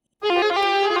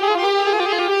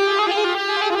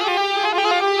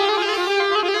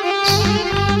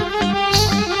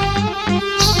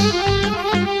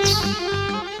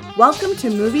Welcome to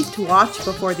Movies to Watch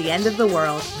Before the End of the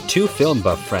World. Two film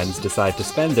buff friends decide to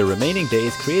spend their remaining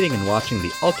days creating and watching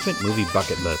the ultimate movie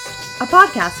bucket list. A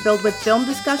podcast filled with film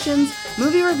discussions,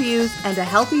 movie reviews, and a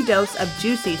healthy dose of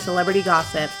juicy celebrity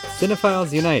gossip.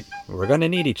 Cinephiles unite. We're gonna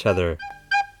need each other.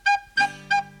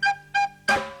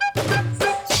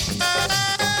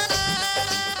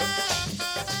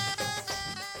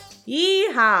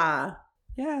 Yeehaw!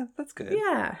 Yeah, that's good.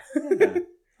 Yeah. Yeah,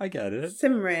 I get it.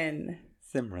 Simran.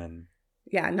 Simran.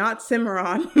 Yeah, not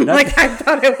Cimarron. Not- like I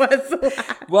thought it was.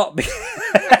 Well,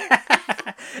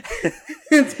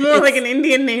 It's more like an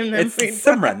Indian name than it's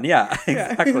Simran. Yeah,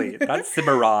 exactly. Not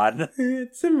Cimarron.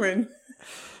 It's Simran.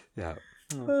 Yeah.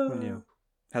 Oh, who knew?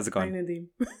 How's it going? Nadeem.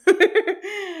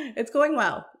 It's going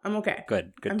well. I'm okay.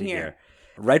 Good. Good I'm to here. hear.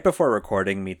 Right before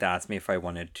recording, Meet asked me if I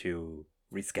wanted to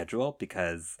reschedule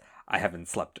because I haven't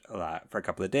slept a lot for a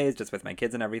couple of days just with my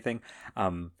kids and everything.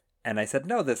 And I said,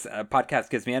 no, this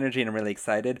podcast gives me energy and I'm really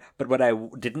excited. But what I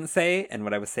didn't say and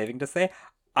what I was saving to say,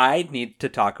 I need to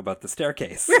talk about The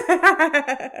Staircase.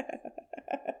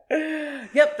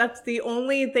 Yep, that's the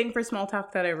only thing for small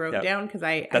talk that I wrote down because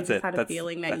I just had a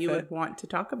feeling that you would want to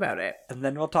talk about it. And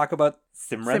then we'll talk about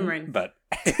Simran. But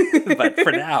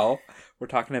for now, we're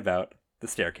talking about The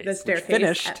Staircase. The Staircase. Which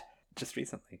finished just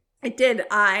recently. It did.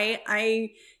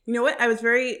 I you know what? I was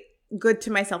very good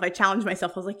to myself. I challenged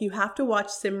myself. I was like, you have to watch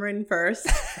Simran first.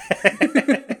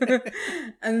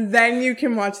 And then you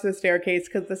can watch The Staircase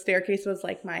because The Staircase was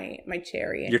like my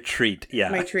cherry. Your treat, yeah.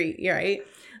 My treat, yeah, right?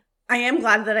 I am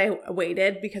glad that I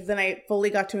waited because then I fully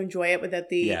got to enjoy it without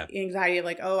the anxiety of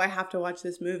like, oh, I have to watch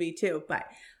this movie too. But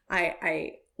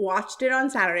I watched it on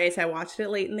Saturday, so I watched it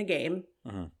late in the game.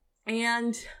 Mm-hmm.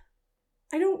 And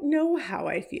I don't know how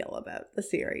I feel about the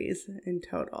series in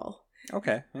total.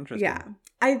 Okay, interesting. Yeah,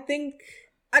 I think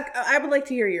I would like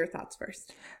to hear your thoughts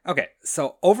first. Okay,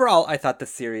 so overall, I thought the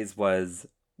series was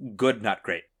good, not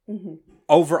great. Mm-hmm.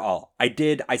 Overall,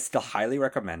 I still highly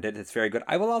recommend it. It's very good.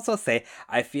 I will also say,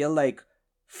 I feel like,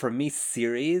 for me,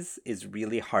 series is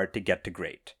really hard to get to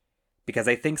great. Because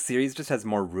I think series just has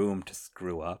more room to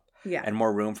screw up. Yeah. And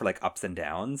more room for, like, ups and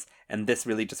downs. And this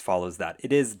really just follows that.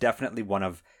 It is definitely one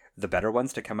of the better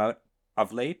ones to come out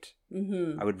of late.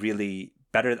 Mm-hmm.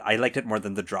 I liked it more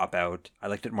than The Dropout. I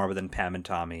liked it more than Pam and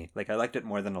Tommy. Like, I liked it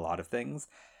more than a lot of things.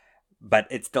 But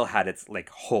it still had its, like,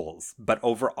 holes. But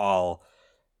overall,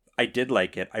 I did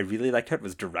like it. I really liked how it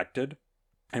was directed.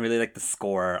 I really liked the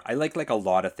score. I like a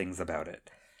lot of things about it.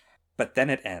 But then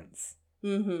it ends.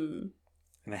 Mm-hmm.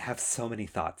 And I have so many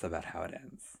thoughts about how it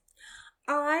ends.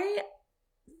 I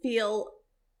feel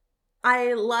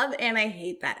I love and I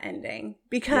hate that ending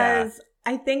because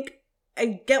I think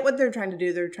I get what they're trying to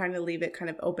do. They're trying to leave it kind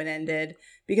of open-ended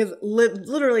because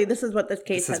literally this is what this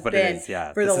case has been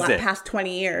for the past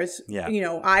 20 years. Yeah. You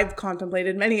know, I've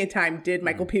contemplated many a time, did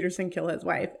Michael Peterson kill his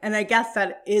wife? And I guess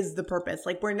that is the purpose.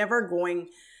 Like, we're never going,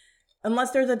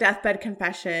 unless there's a deathbed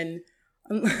confession,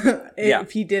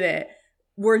 if he did it,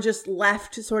 we're just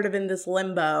left sort of in this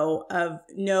limbo of,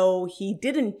 no, he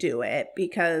didn't do it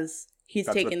because he's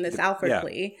taken this Alfred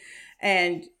plea.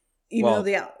 And even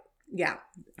though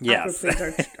Alfred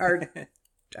pleas are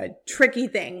a tricky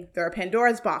thing. They're a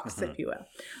Pandora's box, if you will.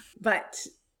 But,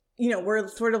 you know, we're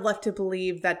sort of left to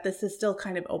believe that this is still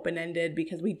kind of open-ended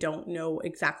because we don't know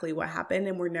exactly what happened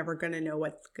and we're never going to know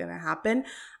what's going to happen.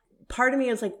 Part of me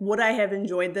is like, would I have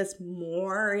enjoyed this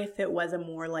more if it was a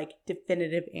more like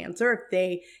definitive answer, if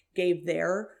they gave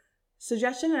their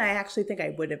suggestion? And I actually think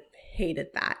I would have hated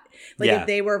that. Like if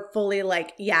they were fully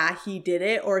like, yeah, he did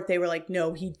it, or if they were like,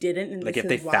 no, he didn't, and like this if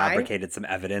they is why. fabricated some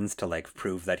evidence to like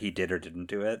prove that he did or didn't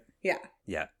do it.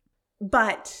 Yeah.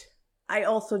 But I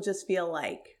also just feel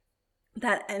like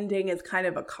that ending is kind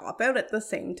of a cop-out at the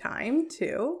same time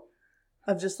too,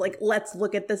 of just like, let's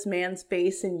look at this man's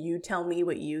face and you tell me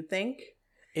what you think.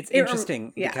 It's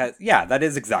interesting because, that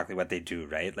is exactly what they do,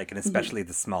 right? Like, and especially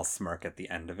the small smirk at the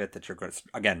end of it that you're,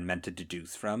 again, meant to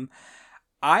deduce from.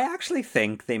 I actually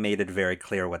think they made it very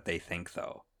clear what they think,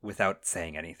 though, without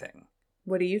saying anything.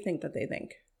 What do you think that they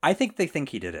think? I think they think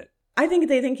he did it. I think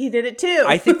they think he did it, too.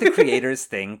 I think the creators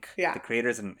think, the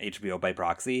creators and HBO by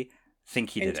proxy think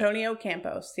he did it. Antonio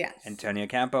Campos, yes. Antonio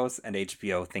Campos and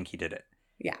HBO think he did it.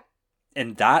 Yeah.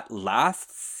 And that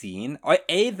last scene,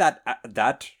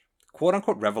 that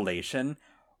quote-unquote revelation,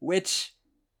 which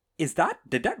did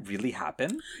that really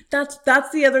happen? That's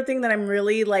the other thing that I'm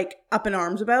really like up in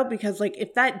arms about, because like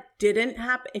if that didn't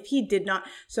happen, if he did not,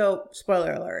 so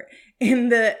spoiler alert, in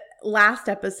the last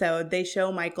episode they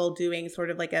show Michael doing sort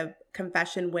of like a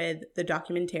confession with the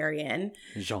documentarian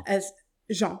Jean.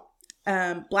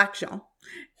 Black Jean.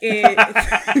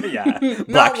 Yeah. Not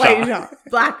Black White Jean. Jean.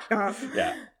 Black Jean.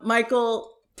 Yeah.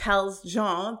 Michael tells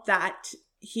Jean that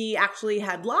he actually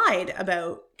had lied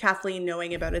about Kathleen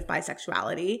knowing about his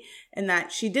bisexuality and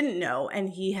that she didn't know,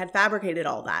 and he had fabricated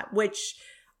all that, which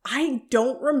I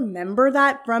don't remember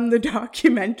that from the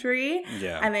documentary.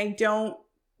 Yeah. And I don't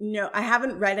know. I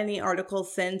haven't read any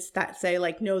articles since that say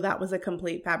like, no, that was a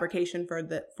complete fabrication for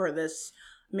this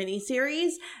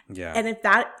miniseries. Yeah. And if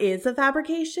that is a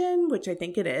fabrication, which I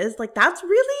think it is, like that's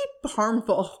really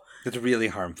harmful. It's really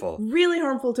harmful. Really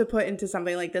harmful to put into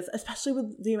something like this, especially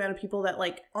with the amount of people that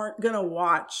like aren't gonna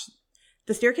watch.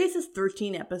 The Staircase is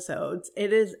 13 episodes.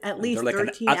 It is at least They're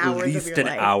like 13 hours of your life. At least an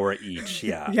hour each,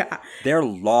 yeah. Yeah. They're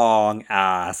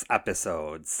long-ass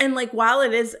episodes. And like, while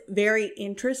it is very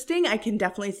interesting, I can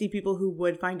definitely see people who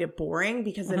would find it boring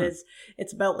because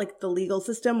it's about like the legal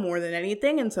system more than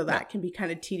anything. And so that can be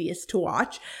kind of tedious to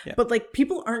watch. Yeah. But like,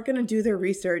 people aren't going to do their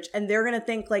research and they're going to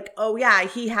think like, oh yeah,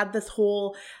 he had this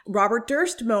whole Robert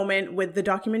Durst moment with the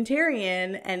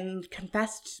documentarian and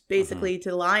confessed basically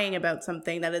to lying about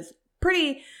something that is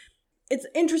it's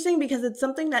interesting because it's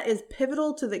something that is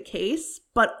pivotal to the case,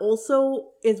 but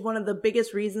also is one of the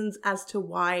biggest reasons as to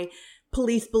why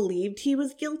police believed he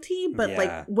was guilty, but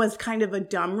like was kind of a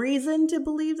dumb reason to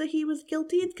believe that he was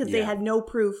guilty because they had no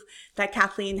proof that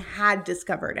Kathleen had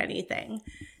discovered anything.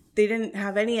 They didn't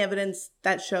have any evidence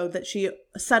that showed that she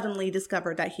suddenly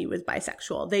discovered that he was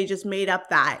bisexual. They just made up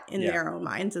that in their own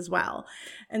minds as well.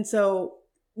 And so,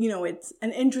 you know, it's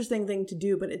an interesting thing to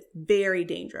do, but it's very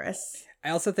dangerous.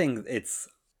 I also think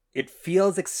it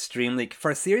feels extremely,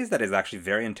 for a series that is actually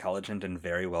very intelligent and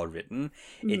very well written,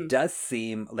 it does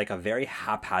seem like a very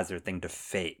haphazard thing to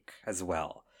fake as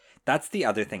well. That's the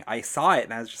other thing. I saw it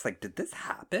and I was just like, did this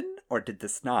happen or did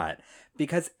this not?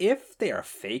 Because if they are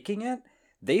faking it,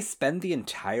 they spend the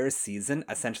entire season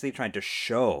essentially trying to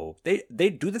show, they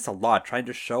do this a lot, trying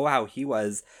to show how he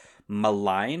was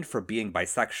maligned for being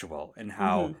bisexual and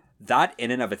how that in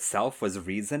and of itself was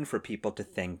reason for people to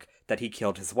think that he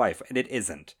killed his wife, and it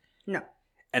isn't. No.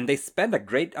 And they spend a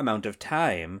great amount of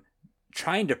time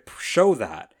trying to show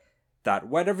that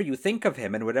whatever you think of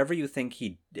him and whatever you think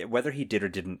whether he did or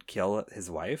didn't kill his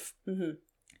wife,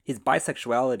 his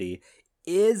bisexuality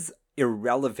is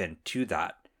irrelevant to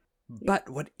that. But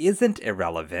what isn't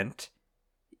irrelevant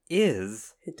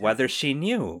is whether she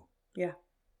knew. Yeah.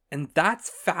 And that's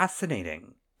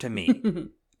fascinating to me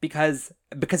because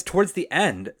towards the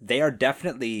end, they are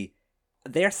slightly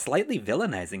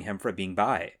villainizing him for being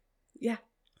bi. Yeah.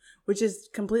 Which is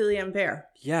completely unfair.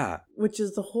 Yeah. Which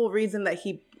is the whole reason that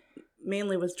he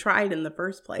mainly was tried in the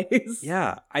first place.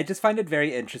 Yeah. I just find it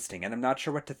very interesting and I'm not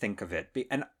sure what to think of it.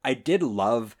 And I did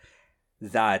love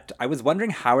that. I was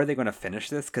wondering how are they going to finish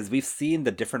this, because we've seen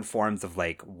the different forms of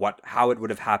like how it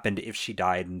would have happened if she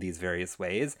died in these various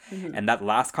ways, and that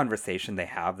last conversation they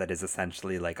have that is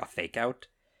essentially like a fake out,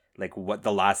 like what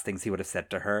the last things he would have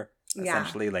said to her,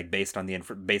 essentially like based on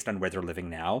where they're living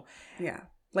now. Yeah,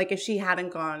 like if she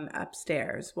hadn't gone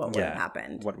upstairs, what would have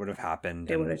happened? What would have happened?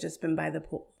 They would have just been by the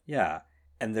pool. Yeah,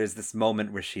 and there's this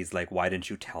moment where she's like, "Why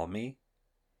didn't you tell me?"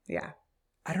 Yeah,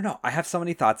 I don't know. I have so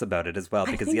many thoughts about it as well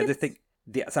because the other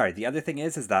thing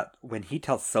is that when he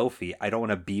tells Sophie, I don't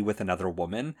want to be with another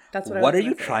woman. That's what are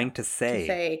you trying to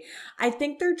say? I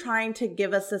think they're trying to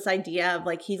give us this idea of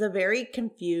like, he's a very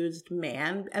confused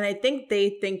man. And I think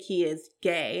they think he is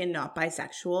gay and not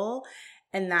bisexual.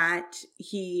 And that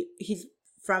he's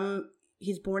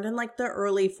born in like the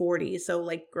early 40s. So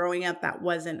like growing up, that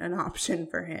wasn't an option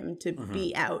for him to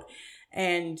be out.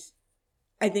 And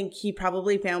I think he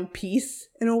probably found peace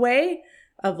in a way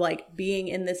of like being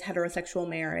in this heterosexual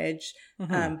marriage,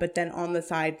 but then on the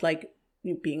side, like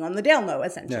being on the down low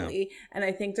essentially. Yeah. And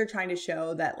I think they're trying to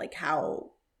show that like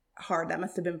how hard that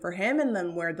must have been for him and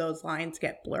then where those lines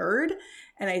get blurred.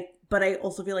 But I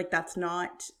also feel like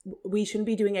we shouldn't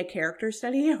be doing a character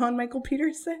study on Michael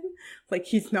Peterson. Like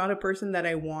he's not a person that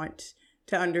I want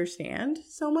to understand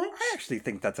so much. I actually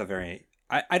think that's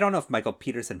I don't know if Michael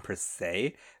Peterson per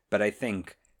se, but I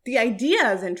think the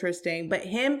idea is interesting, but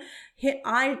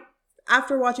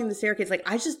after watching The Staircase, like,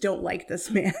 I just don't like this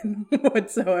man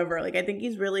whatsoever. Like, I think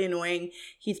he's really annoying.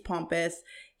 He's pompous.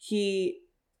 I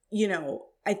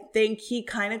think he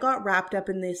kind of got wrapped up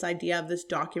in this idea of this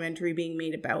documentary being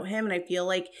made about him. And I feel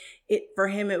like for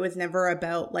him, it was never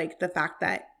about like the fact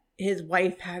that his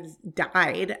wife has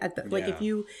died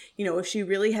if she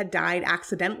really had died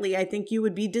accidentally, I think you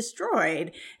would be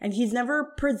destroyed. And he's never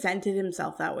presented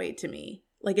himself that way to me.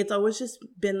 Like, it's always just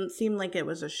seemed like it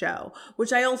was a show,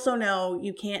 which I also know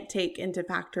you can't take into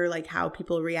factor, like, how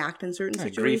people react in certain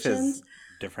situations. Grief is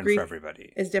different for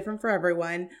everybody. It's different for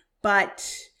everyone.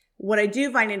 But what I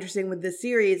do find interesting with this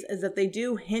series is that they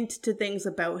do hint to things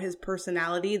about his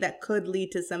personality that could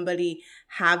lead to somebody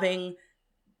having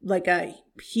like a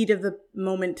heat of the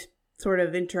moment sort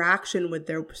of interaction with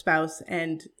their spouse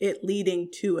and it leading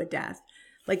to a death.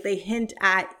 Like they hint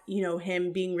at,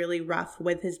 him being really rough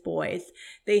with his boys.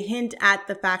 They hint at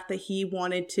the fact that he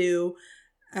wanted to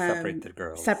separate the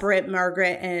girls. Separate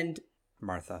Margaret and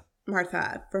Martha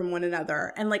from one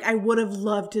another. And like I would have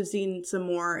loved to have seen some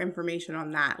more information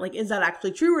on that. Like, is that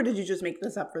actually true or did you just make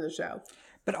this up for the show?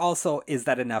 But also, is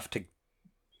that enough to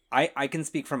I can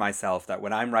speak for myself that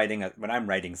when I'm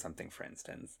writing something, for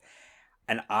instance,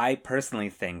 and I personally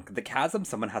think the chasm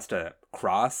someone has to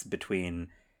cross between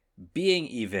being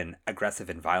even aggressive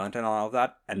and violent and all of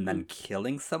that and then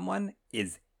killing someone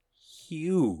is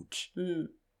huge.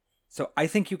 So I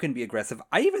think you can be aggressive.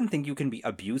 I even think you can be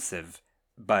abusive,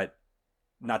 but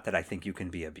not that I think you can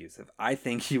be abusive. I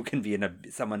think you can be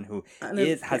someone who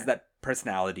has that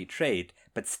personality trait,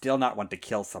 but still not want to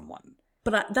kill someone.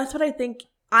 But that's what I think.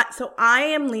 So I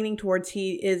am leaning towards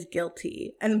he is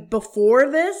guilty. And before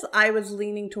this, I was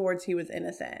leaning towards he was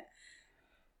innocent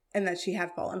and that she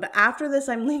had fallen. But after this,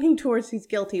 I'm leaning towards he's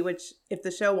guilty, which if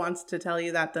the show wants to tell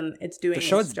you that, then it's doing its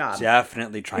job. The show is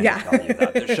definitely trying to tell you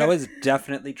that. The show is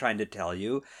definitely trying to tell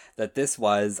you that this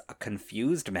was a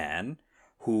confused man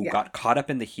who got caught up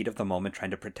in the heat of the moment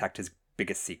trying to protect his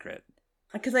biggest secret.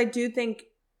 Because I do think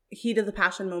heat of the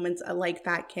passion moments like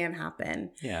that can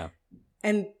happen. Yeah.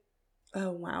 And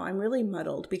oh, wow. I'm really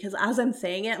muddled because as I'm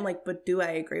saying it, I'm like, but do I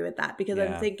agree with that? Because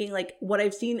I'm thinking like what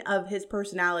I've seen of his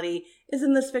personality is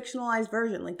in this fictionalized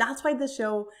version. Like that's why this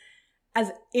show,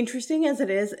 as interesting as it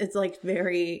is, it's like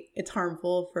it's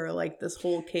harmful for like this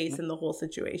whole case and the whole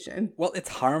situation. Well, it's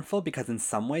harmful because in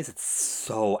some ways it's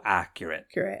so accurate.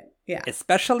 Accurate. Yeah.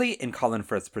 Especially in Colin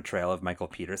Firth's portrayal of Michael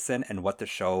Peterson and what the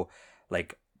show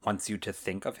like wants you to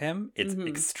think of him. It's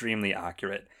extremely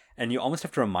accurate. And you almost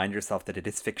have to remind yourself that it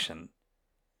is fiction.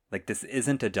 Like, this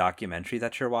isn't a documentary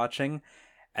that you're watching.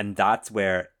 And that's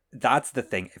the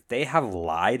thing. If they have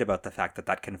lied about the fact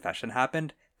that confession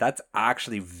happened, that's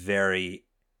actually very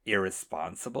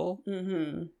irresponsible.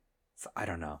 So I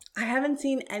don't know. I haven't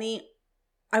seen any.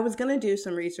 I was going to do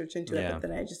some research into it, but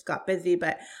then I just got busy.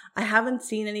 But I haven't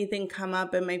seen anything come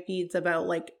up in my feeds about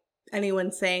like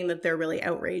anyone saying that they're really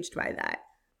outraged by that.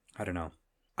 I don't know.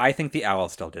 I think the owl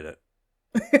still did it.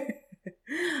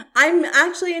 I'm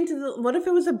actually into what if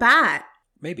it was a bat?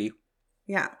 Maybe.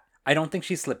 Yeah. I don't think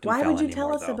she slipped and fell anymore. Why would you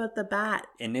anymore, tell us about the bat?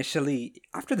 Initially,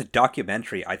 after the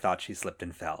documentary, I thought she slipped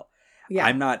and fell. Yeah.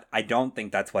 I don't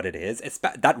think that's what it is. It's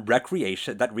that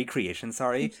recreation,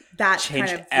 that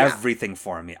changed everything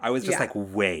for me. I was just like,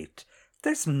 wait,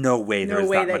 there's no way there's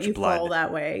that much blood. No way that you fall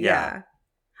that way. Yeah.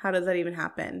 How does that even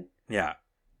happen? Yeah.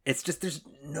 It's just, there's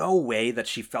no way that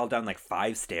she fell down like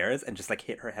 5 stairs and just like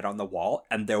hit her head on the wall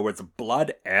and there was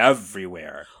blood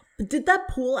everywhere. Did that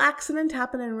pool accident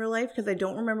happen in real life? Because I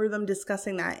don't remember them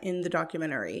discussing that in the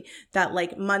documentary. That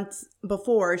like months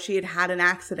before she had an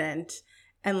accident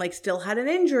and like still had an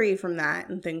injury from that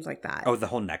and things like that. Oh, the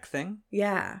whole neck thing?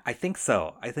 Yeah. I think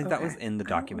so. I think that was in the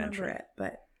documentary. I don't remember it,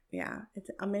 but yeah.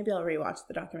 Maybe I'll rewatch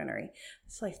the documentary.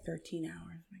 It's like 13 hours.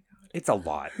 Oh my God. It's a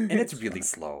lot. And it's really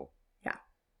slow.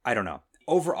 I don't know.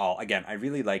 Overall, again, I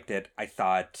really liked it. I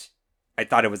thought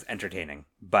it was entertaining,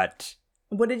 but...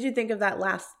 What did you think of that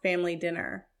last family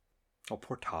dinner? Oh,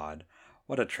 poor Todd.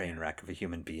 What a train wreck of a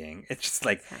human being. It's just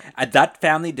like, that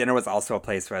family dinner was also a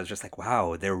place where I was just like,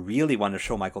 wow, they really want to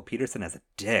show Michael Peterson as a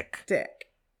dick.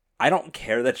 I don't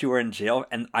care that you were in jail,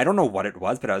 and I don't know what it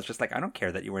was, but I was just like, I don't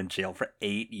care that you were in jail for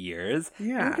 8 years. Yeah.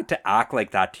 You don't get to act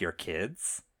like that to your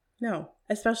kids. No,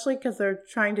 especially because they're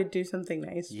trying to do something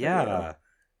nice for you. Yeah.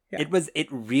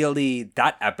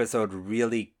 That episode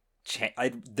really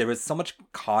there was so much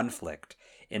conflict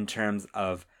in terms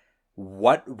of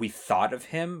what we thought of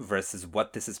him versus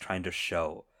what this is trying to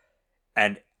show.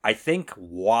 And I think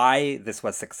why this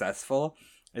was successful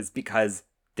is because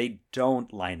they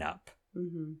don't line up.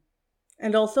 Mm-hmm.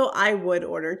 And also, I would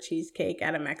order cheesecake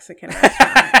at a Mexican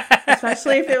restaurant.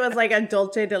 Especially if it was like a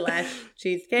dulce de leche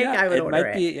cheesecake, I would order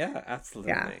it. Yeah,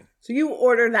 absolutely. Yeah. So you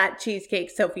order that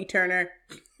cheesecake, Sophie Turner.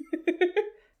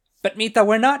 But Mita,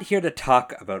 we're not here to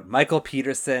talk about Michael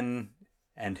Peterson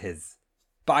and his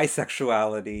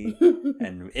bisexuality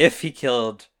and if he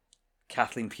killed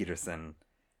Kathleen Peterson.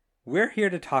 We're here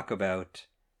to talk about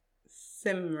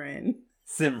Simran.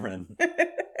 Simran.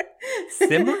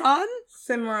 They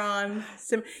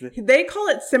call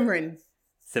it Simran.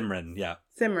 Simran, yeah.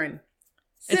 Simran.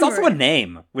 It's also a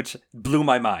name, which blew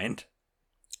my mind.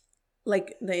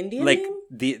 Like the Indian Like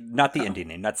name? not the Indian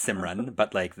name, not Simran,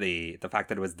 but like the fact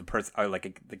that it was the person, or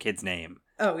like the kid's name.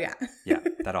 Oh, yeah. Yeah,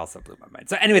 that also blew my mind.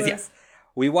 So anyways, yes.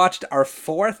 We watched our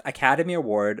 4th Academy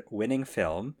Award winning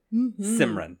film,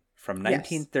 Simran, from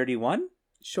 1931.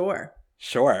 Sure.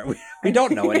 We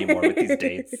don't know anymore with these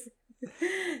dates.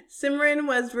 Simran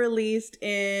was released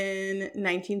in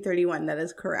 1931. That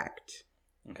is correct.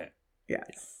 Okay.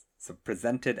 Yes. So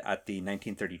presented at the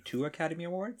 1932 Academy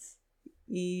Awards?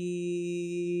 Do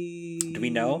we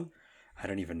know? I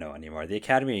don't even know anymore. The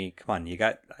Academy, come on,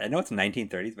 I know it's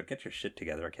 1930s, but get your shit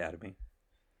together, Academy.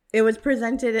 It was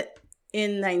presented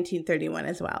in 1931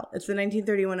 as well. It's the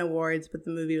 1931 awards, but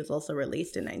the movie was also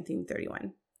released in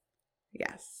 1931.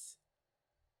 Yes.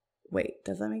 Wait,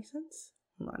 does that make sense?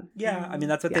 Hold on. Yeah, I mean,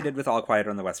 that's what they did with All Quiet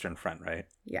on the Western Front, right?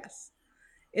 Yes.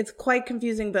 It's quite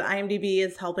confusing, but IMDb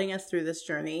is helping us through this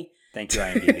journey. Thank you,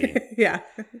 IMDb. Yeah.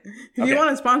 If you want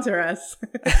to sponsor us.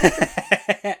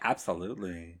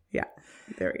 Absolutely. Yeah.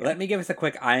 There we go. Let me give us a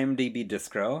quick IMDb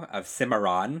discro of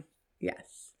Cimarron.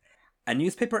 Yes. A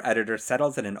newspaper editor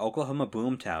settles in an Oklahoma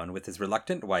boomtown with his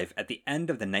reluctant wife at the end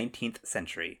of the 19th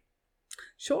century.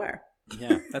 Sure.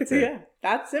 Yeah, that's it. Yeah,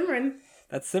 that's Simran.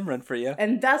 That's Simran for you.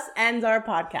 And thus ends our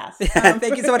podcast.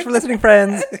 Thank you so much for listening,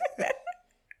 friends.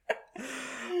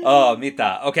 Oh,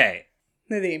 Mita. Okay.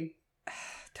 Nadeem.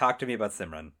 Talk to me about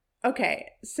Simran.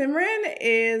 Okay. Simran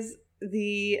is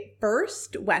the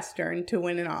first Western to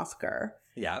win an Oscar.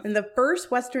 Yeah. And the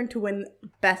first Western to win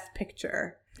Best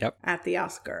Picture at the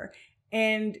Oscar.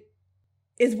 And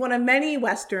is one of many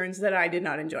Westerns that I did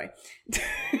not enjoy.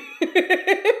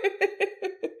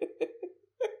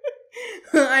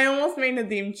 I almost made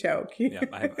Nadeem choke. Yeah,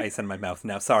 I have ice in my mouth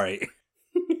now. Sorry.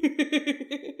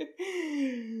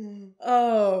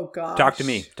 Oh, gosh. Talk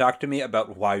to me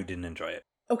about why you didn't enjoy it.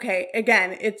 Okay,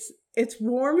 again, it's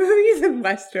war movies and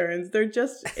Westerns.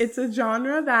 It's a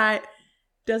genre that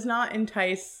does not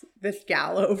entice this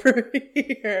gal over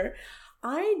here.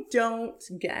 I don't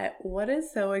get what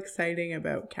is so exciting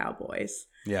about cowboys.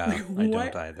 Yeah, I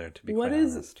don't either, to be quite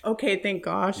honest. Okay, thank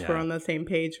gosh we're on the same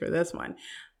page for this one.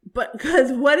 But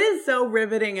because what is so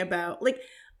riveting about, like,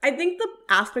 I think the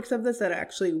aspects of this that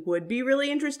actually would be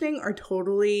really interesting are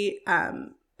totally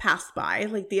passed by.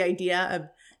 Like the idea of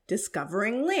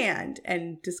discovering land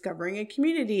and discovering a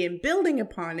community and building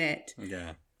upon it.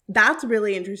 Yeah. That's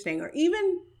really interesting. Or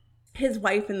even his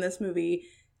wife in this movie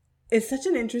is such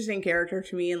an interesting character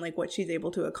to me and like what she's able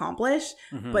to accomplish.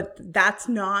 Mm-hmm. But that's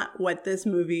not what this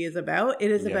movie is about. It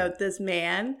is about this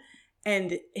man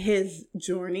and his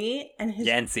journey and his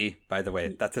Yancey, by the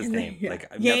way, that's his name.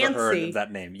 Like I've never heard of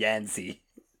that name, Yancey.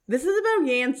 This is about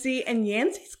Yancey, and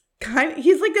Yancey's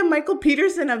he's like the Michael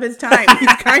Peterson of his time.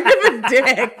 He's kind of a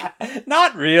dick.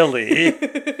 Not really.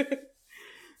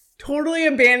 Totally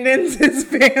abandons his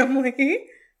family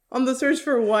on the search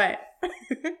for what?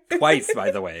 Twice, by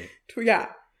the way. Yeah.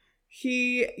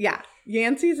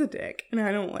 Yancey's a dick, and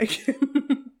I don't like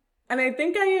him. And I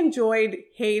think I enjoyed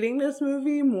hating this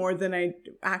movie more than I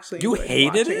actually enjoyed. You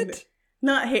hated it?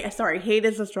 Not hate. Sorry, hate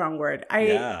is a strong word.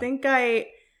 I think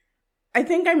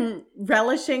I'm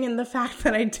relishing in the fact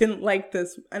that I didn't like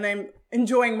this, and I'm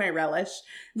enjoying my relish.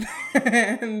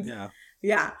 And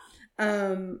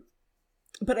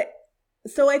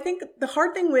so I think the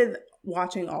hard thing with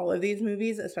watching all of these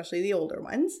movies, especially the older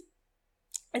ones,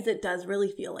 is it does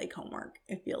really feel like homework.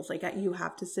 It feels like you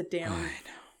have to sit down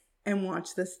and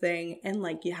watch this thing, and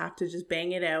like you have to just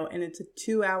bang it out, and it's a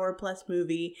 2-hour plus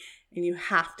movie, and you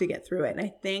have to get through it. And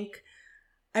I think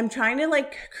I'm trying to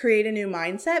like create a new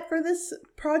mindset for this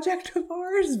project of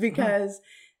ours, because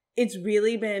it's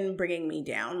really been bringing me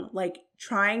down. Like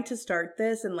trying to start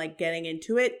this and like getting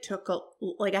into it took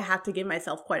I had to give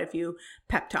myself quite a few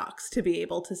pep talks to be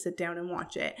able to sit down and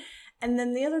watch it. And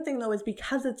then the other thing though is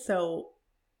because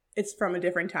it's from a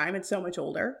different time, it's so much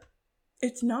older,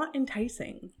 it's not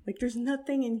enticing. Like there's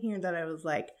nothing in here that I was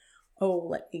like, oh,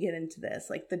 let me get into this.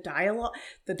 Like the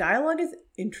dialogue is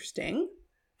interesting,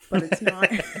 but it's not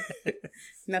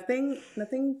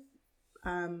nothing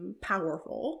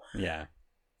powerful. Yeah.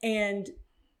 And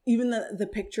even the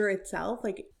picture itself,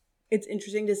 like it's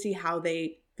interesting to see how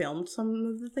they filmed some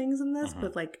of the things in this,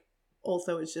 but like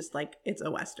also it's just like it's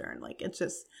a Western. Like it's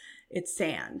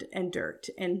sand and dirt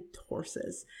and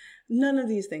horses. None of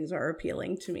these things are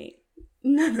appealing to me.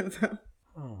 None of them.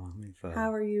 Oh,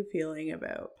 how are you feeling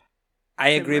about? I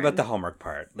agree about the homework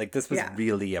part. Like this was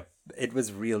it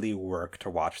was really work to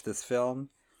watch this film.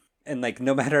 And like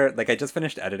no matter, like I just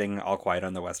finished editing All Quiet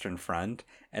on the Western Front,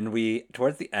 and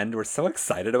towards the end we're so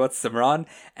excited about Cimarron,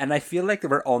 and I feel like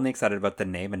we're only excited about the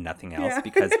name and nothing else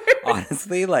because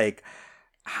honestly, like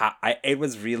it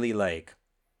was really like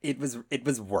it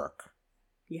was work.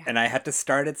 Yeah. And I had to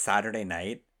start it Saturday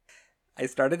night. I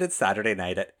started it Saturday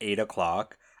night at 8:00.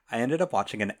 I ended up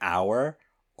watching an hour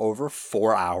over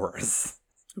 4 hours.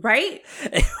 Right?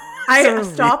 I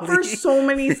stopped for so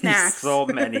many snacks. So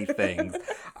many things.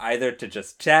 Either to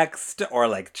just text or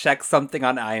like check something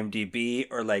on IMDb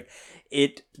or like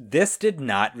this did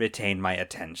not retain my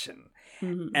attention.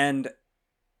 Mm-hmm. And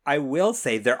I will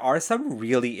say there are some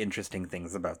really interesting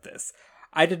things about this.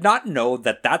 I did not know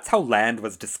that that's how land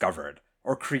was discovered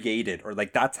or created, or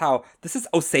like that's how this is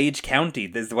Osage County.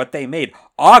 This is what they made.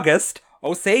 August,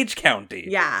 Osage County.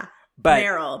 Yeah. But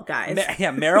Meryl, guys.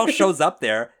 Meryl shows up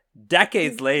there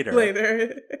decades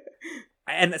later.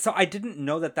 And so I didn't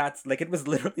know that that's like, it was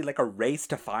literally like a race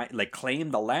to find, like, claim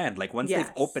the land. Like once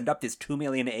they've opened up this 2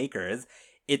 million acres,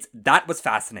 that was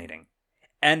fascinating.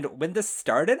 And when this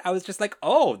started, I was just like,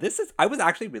 oh, I was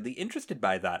actually really interested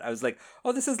by that. I was like,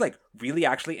 oh, this is like really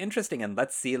actually interesting. And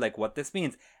let's see like what this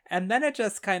means. And then it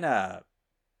just kind of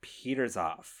peters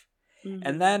off. Mm-hmm.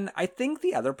 And then I think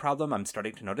the other problem I'm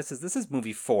starting to notice is this is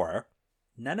movie 4.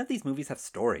 None of these movies have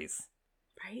stories.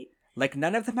 Right. Like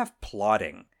none of them have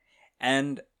plotting.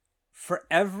 And for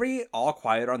every All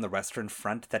Quiet on the Western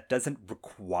Front that doesn't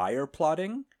require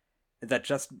plotting, that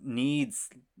just needs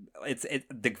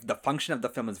the function of the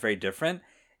film is very different.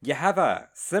 You have a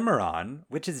Cimarron,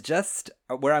 which is just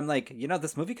where I'm like,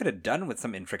 this movie could have done with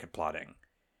some intricate plotting.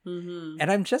 Mm-hmm.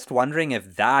 And I'm just wondering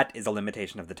if that is a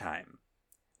limitation of the time,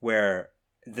 where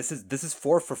this is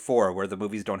 4 for 4, where the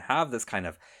movies don't have this kind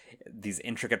of these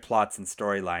intricate plots and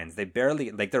storylines. They barely,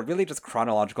 like, they're really just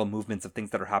chronological movements of things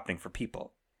that are happening for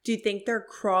people. Do you think they're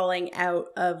crawling out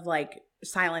of like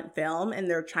silent film and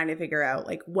they're trying to figure out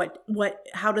like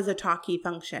how does a talkie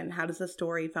function? How does a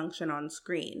story function on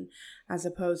screen as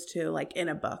opposed to like in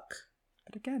a book?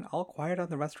 But again, All Quiet on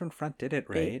the Western Front did it,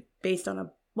 right? Based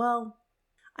on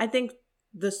I think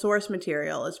the source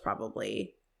material is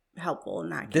probably helpful in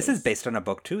that case. This is based on a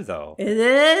book too, though. It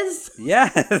is?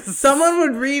 Yes. Someone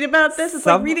would read about this. It's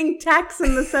like reading text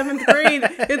in the 7th grade.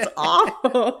 It's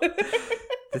awful.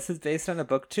 This is based on a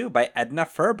book too by Edna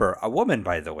Ferber, a woman,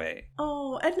 by the way.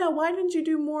 Oh, Edna, why didn't you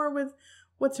do more with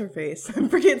what's her face? I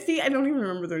forget. See, I don't even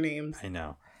remember their names. I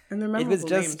know. And they're memorable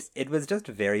names. It was just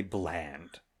very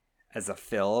bland as a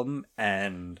film,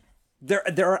 and there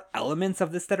are elements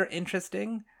of this that are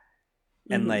interesting,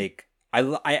 and like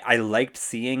I liked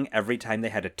seeing every time they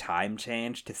had a time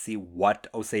change to see what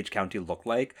Osage County looked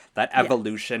like. That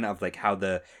evolution of like how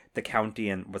the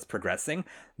county was progressing.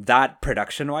 That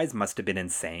production-wise must have been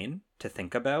insane to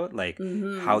think about, like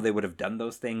how they would have done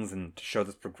those things and to show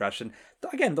this progression.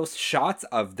 Again, those shots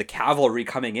of the cavalry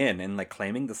coming in and like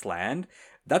claiming this land,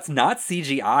 that's not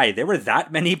CGI. There were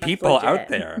that many people out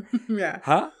there. Yeah.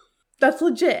 Huh? That's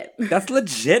legit. That's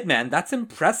legit, man. That's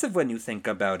impressive when you think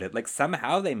about it. Like,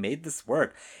 somehow they made this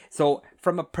work. So,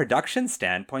 from a production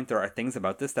standpoint, there are things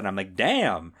about this that I'm like,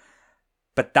 damn.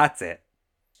 But that's it.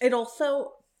 It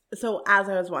also, so as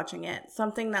I was watching it,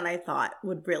 something that I thought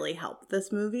would really help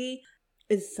this movie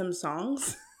is some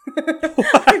songs. like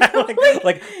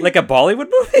a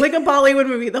Bollywood movie? Like a Bollywood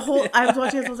movie. I was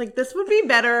watching this, I was like, this would be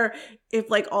better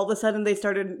if like all of a sudden they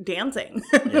started dancing.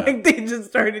 Yeah. Like they just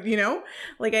started,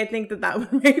 like I think that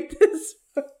would make this.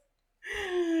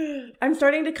 I'm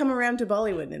starting to come around to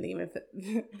Bollywood, Nadeem, if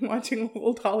watching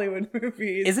old Hollywood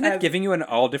movies. Isn't it giving you an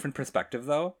all different perspective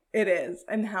though? It is.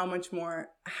 And how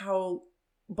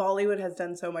Bollywood has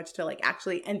done so much to like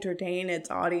actually entertain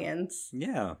its audience.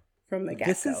 Yeah. From the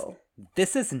get-go.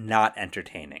 This is not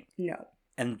entertaining. No.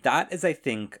 And that is, I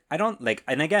think, I don't like,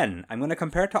 and again, I'm going to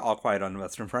compare it to All Quiet on the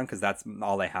Western Front because that's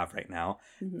all I have right now.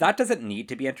 Mm-hmm. That doesn't need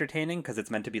to be entertaining because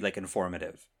it's meant to be like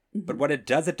informative. Mm-hmm. But what it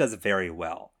does very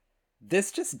well.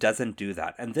 This just doesn't do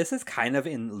that. And this is kind of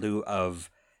in lieu of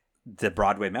the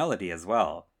Broadway Melody as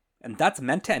well. And that's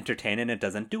meant to entertain and it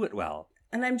doesn't do it well.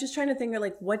 And I'm just trying to think of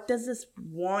like, what does this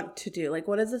want to do? Like,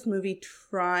 what is this movie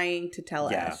trying to tell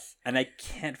us? And I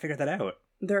can't figure that out.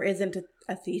 There isn't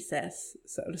a thesis,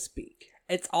 so to speak.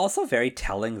 It's also very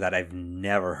telling that I've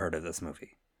never heard of this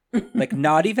movie. Like,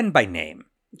 not even by name.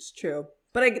 It's true.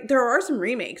 But there are some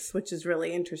remakes, which is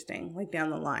really interesting, like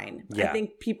down the line. Yeah. I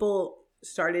think people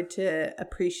started to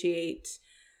appreciate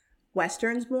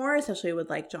Westerns more, especially with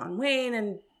like John Wayne,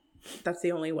 and that's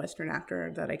the only Western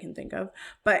actor that I can think of.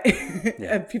 But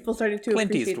people started to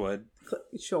Clint appreciate... Eastwood.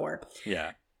 Sure.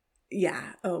 Yeah.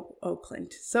 Yeah. Oh,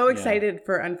 Clint. So excited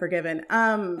for Unforgiven.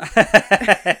 Yeah.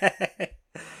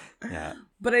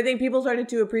 But I think people started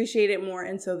to appreciate it more.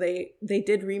 And so they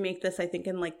did remake this, I think,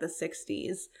 in like the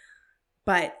 60s.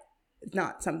 But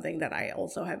not something that I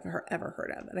also have ever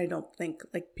heard of. And I don't think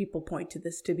like people point to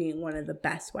this to being one of the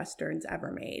best Westerns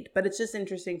ever made. But it's just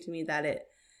interesting to me that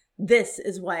this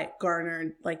is what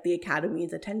garnered like the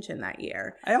Academy's attention that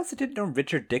year. I also didn't know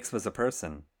Richard Dix was a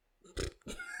person.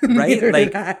 Right?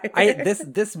 Like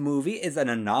this movie is an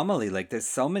anomaly. Like there's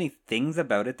so many things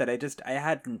about it that I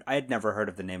had never heard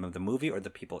of the name of the movie or the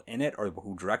people in it or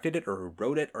who directed it or who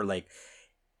wrote it or like,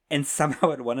 and somehow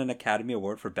it won an Academy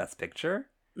Award for Best Picture.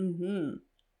 Mm-hmm.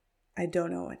 I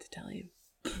don't know what to tell you.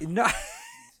 No,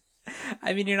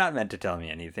 I mean, you're not meant to tell me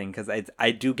anything because I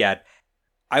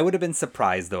would have been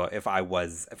surprised though if I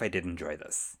did enjoy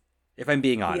this, if I'm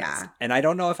being honest. Yeah. And I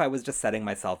don't know if I was just setting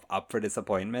myself up for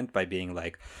disappointment by being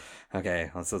like,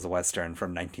 okay, this is a Western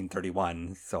from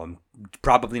 1931, so I'm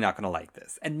probably not going to like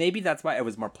this. And maybe that's why I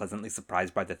was more pleasantly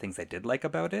surprised by the things I did like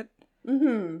about it.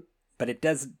 Mm-hmm. But it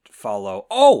does follow.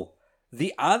 Oh,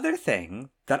 the other thing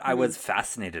that I was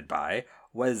fascinated by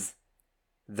was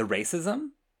the racism.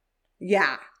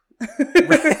 Yeah.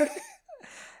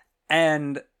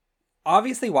 And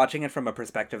obviously watching it from a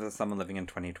perspective of someone living in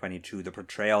 2022, the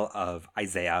portrayal of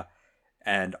Isaiah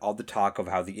and all the talk of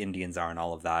how the Indians are and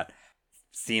all of that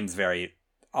seems very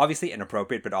obviously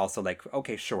inappropriate, but also like,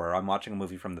 okay, sure, I'm watching a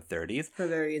movie from the 30s. For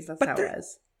the 30s, that's how it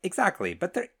is. Exactly.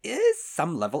 But there is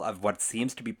some level of what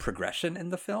seems to be progression in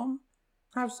the film.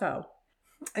 How so?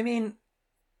 I mean,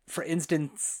 for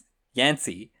instance,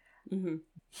 Yancey, mm-hmm.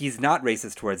 he's not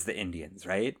racist towards the Indians,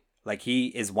 right? Like, he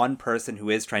is one person who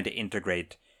is trying to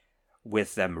integrate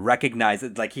with them, recognize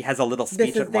it. Like, he has a little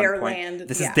speech at one point. Land.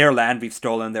 This is their land. We've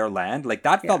stolen their land. Like,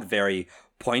 that felt very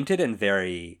pointed and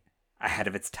very ahead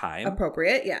of its time.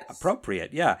 Appropriate, yes.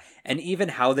 Appropriate, yeah. And even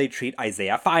how they treat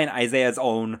Isaiah. Fine, Isaiah's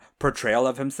own portrayal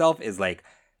of himself is, like,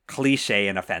 cliche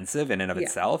and offensive in and of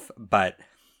itself, but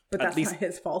that's not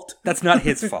his fault. That's not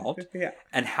his fault. Yeah.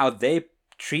 And how they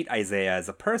treat Isaiah as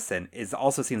a person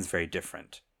also seems very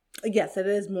different. Yes, it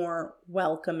is more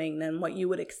welcoming than what you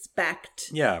would expect.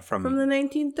 Yeah, from the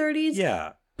 1930s.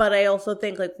 Yeah. But I also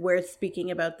think like we're speaking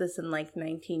about this in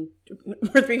 2022.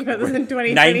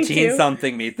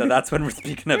 19-something, Meetha. That's when we're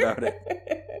speaking about it.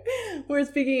 We're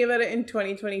speaking about it in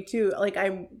 2022. Like,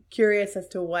 I'm curious as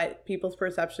to what people's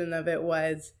perception of it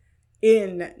was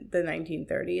in the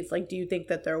 1930s. Like, do you think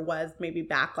that there was maybe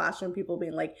backlash from people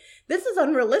being like, this is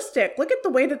unrealistic, look at the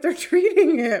way that they're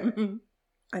treating him?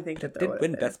 I think that did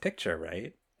win Best Picture,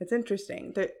 right? It's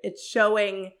interesting. It's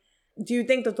showing. Do you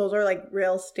think that those are like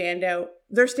real standout?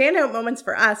 They're standout moments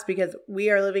for us because we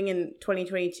are living in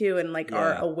 2022 and like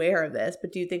are aware of this.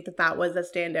 But do you think that that was a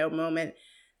standout moment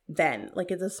then?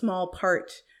 Like, it's a small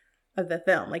part of the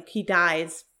film. Like, he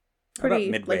dies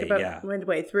pretty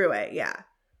midway through it. Yeah.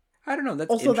 I don't know. That's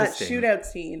also that shootout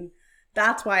scene.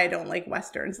 That's why I don't like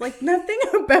Westerns. Like, nothing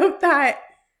about that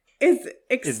is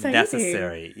exciting. Is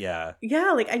necessary. Yeah.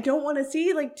 Yeah. Like, I don't want to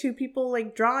see like two people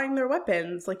like drawing their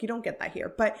weapons. Like, you don't get that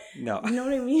here. But no, you know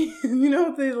what I mean. You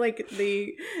know, the like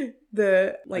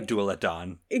a duel at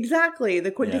dawn. Exactly, the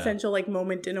quintessential like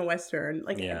moment in a Western.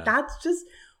 Like, that's just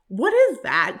what is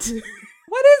that?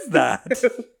 What is that?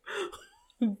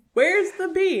 Where's the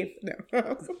beef?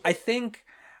 No. I think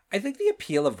the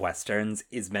appeal of Westerns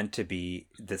is meant to be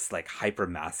this like hyper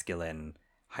masculine,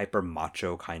 hyper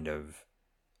macho kind of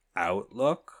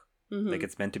outlook. Mm-hmm. Like,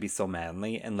 it's meant to be so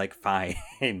manly, and like, fine,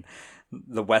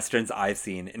 the Westerns I've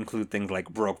seen include things like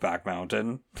Brokeback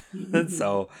Mountain.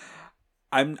 So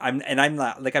I'm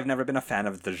not like, I've never been a fan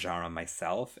of the genre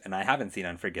myself, and I haven't seen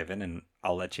Unforgiven, and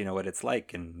I'll let you know what it's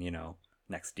like in,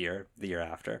 next year, the year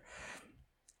after.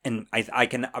 And I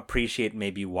can appreciate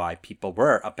maybe why people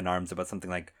were up in arms about something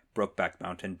like Brokeback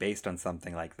Mountain based on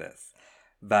something like this.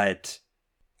 But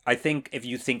I think if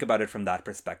you think about it from that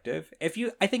perspective, if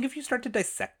you start to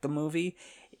dissect the movie,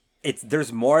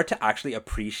 there's more to actually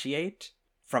appreciate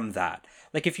from that.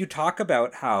 Like, if you talk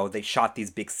about how they shot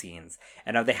these big scenes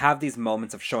and how they have these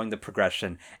moments of showing the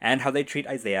progression and how they treat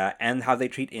Isaiah and how they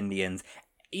treat Indians,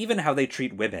 even how they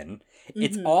treat women,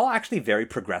 it's all actually very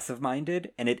progressive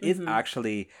minded, and it is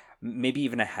actually maybe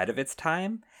even ahead of its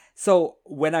time. So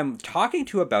when I'm talking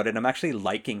to you about it, I'm actually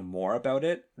liking more about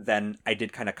it than I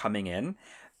did kind of coming in.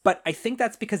 But I think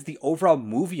that's because the overall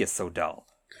movie is so dull.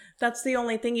 That's the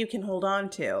only thing you can hold on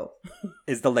to.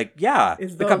 Is those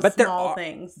small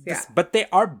things. Yeah. But they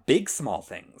are big small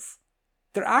things.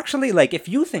 They're actually, like, if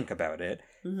you think about it,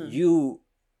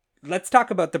 let's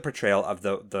talk about the portrayal of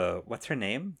the what's her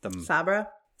name? Sabra.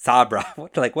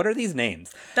 What are these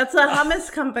names? That's a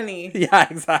hummus company. Yeah,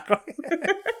 exactly.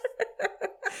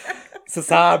 So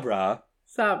Sabra.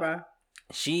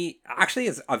 She actually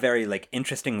is a very, like,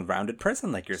 interesting, rounded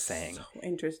person, like you're saying. So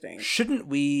interesting. Shouldn't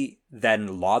we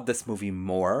then laud this movie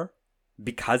more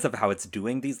because of how it's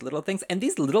doing these little things. And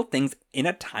these little things in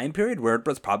a time period where it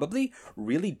was probably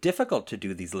really difficult to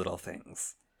do these little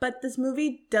things. But this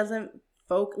movie doesn't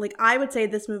I would say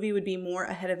this movie would be more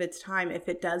ahead of its time if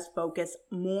it does focus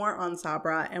more on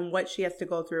Sabra and what she has to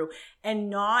go through, and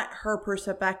not her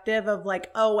perspective of like,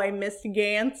 oh, I missed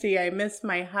Yancy, I missed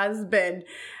my husband,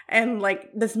 and like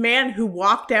this man who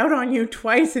walked out on you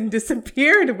twice and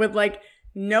disappeared with like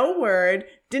no word,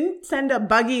 didn't send a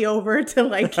buggy over to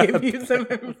like give you some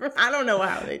I don't know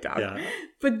how they talk. Yeah.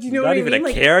 But you know what I mean? Not even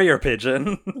a carrier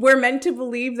pigeon. We're meant to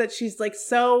believe that she's like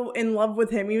so in love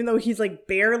with him, even though he's like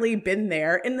barely been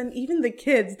there. And then even the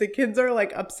kids are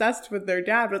like obsessed with their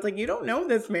dad. But it's like, you don't know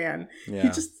this man.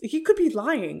 Yeah. He could be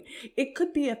lying. It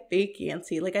could be a fake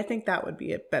Yancy. Like, I think that would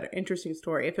be a better, interesting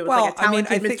story if it was like a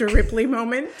talented Mr. Ripley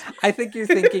moment. I think you're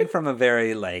thinking from a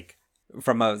very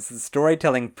from a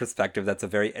storytelling perspective, that's a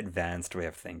very advanced way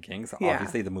of thinking. So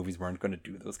obviously the movies weren't going to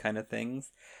do those kind of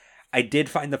things. I did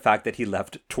find the fact that he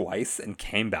left twice and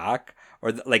came back,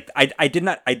 or I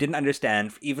didn't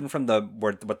understand even from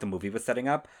what the movie was setting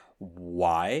up,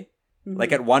 why. Mm-hmm.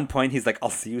 Like at one point he's like, I'll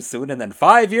see you soon, and then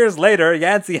 5 years later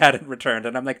Yancy hadn't returned,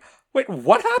 and I'm like, wait,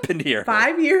 what happened here?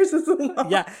 5 years is a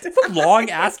long time. It's a long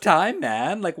ass time,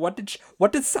 man. Like what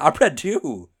did Sabra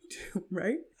do?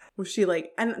 Right? Was she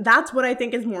like, and that's what I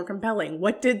think is more compelling.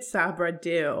 What did Sabra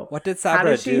do? What did Sabra do?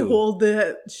 How did she hold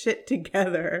the shit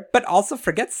together? But also,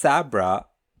 forget Sabra.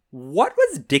 What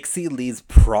was Dixie Lee's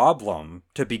problem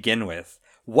to begin with?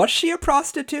 Was she a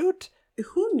prostitute?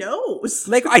 Who knows?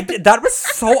 Like, that was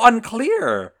so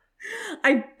unclear.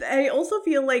 I also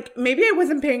feel like maybe I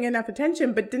wasn't paying enough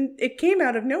attention, but it came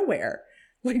out of nowhere.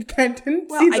 Like, I didn't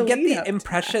see the I get the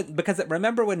impression, because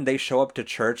remember when they show up to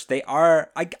church, they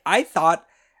are, I thought,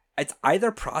 it's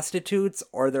either prostitutes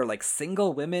or they're like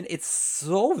single women. It's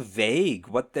so vague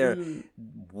what they're,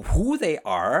 who they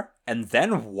are, and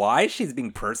then why she's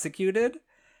being persecuted.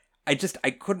 I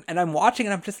couldn't, and I'm watching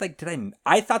and I'm just like,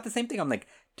 I thought the same thing. I'm like,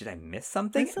 did I miss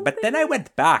something? But then I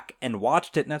went back and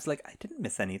watched it and I was like, I didn't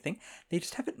miss anything. They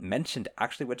just haven't mentioned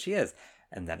actually what she is.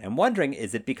 And then I'm wondering,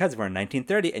 is it because we're in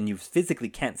 1930 and you physically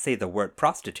can't say the word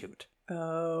prostitute?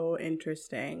 Oh,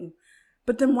 interesting.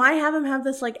 But then why have him have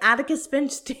this like Atticus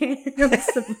Finch stance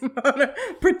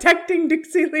protecting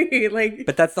Dixie Lee? Like,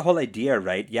 but that's the whole idea,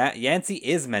 right? Yeah, Yancy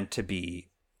is meant to be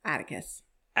Atticus,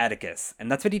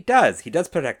 and that's what he does. He does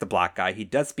protect the black guy. He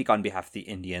does speak on behalf of the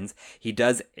Indians. He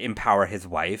does empower his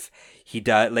wife. He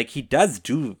does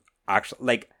do actually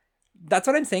like. That's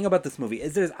what I'm saying about this movie.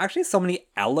 Is there's actually so many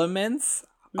elements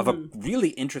of a really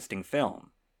interesting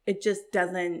film. It just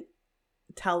doesn't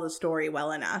tell the story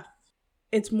well enough.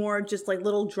 It's more just like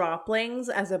little droplings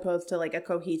as opposed to like a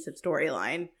cohesive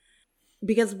storyline.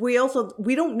 Because we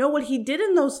don't know what he did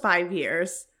in those 5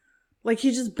 years. Like,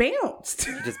 he just bounced.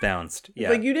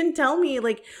 Yeah. Like, you didn't tell me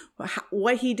like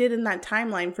what he did in that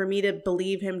timeline for me to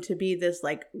believe him to be this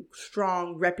like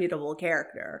strong, reputable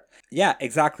character. Yeah,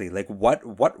 exactly. Like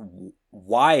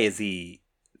why is he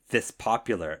this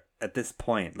popular at this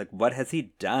point? Like, what has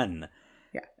he done?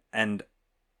 Yeah. And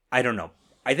I don't know.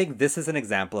 I think this is an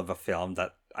example of a film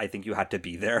that I think you had to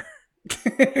be there.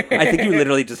 I think you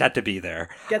literally just had to be there.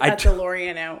 Get that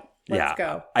DeLorean out. Let's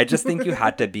go. I just think you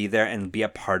had to be there and be a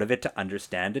part of it to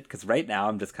understand it. Because right now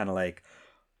I'm just kind of like...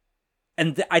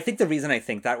 And I think the reason I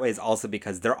think that way is also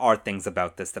because there are things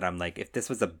about this that I'm like, if this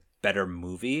was a better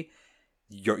movie,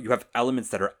 you have elements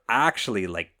that are actually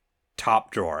like top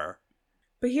drawer.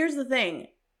 But here's the thing.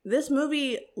 This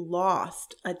movie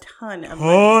lost a ton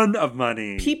of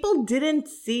money. People didn't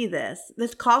see this.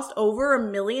 This cost over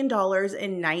 $1 million in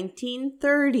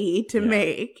 1930 to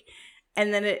make,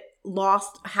 and then it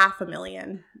lost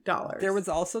 $500,000. There was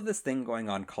also this thing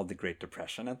going on called the Great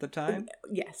Depression at the time.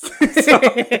 Yes.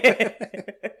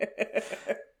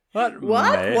 What?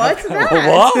 What's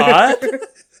that? What?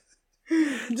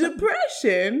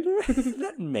 Depression.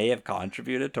 That may have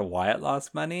contributed to why it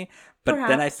lost money. But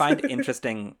Perhaps. Then I find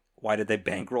interesting, why did they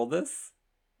bankroll this?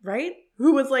 Right?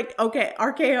 Who was like, okay,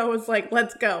 RKO was like,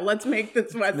 let's go. Let's make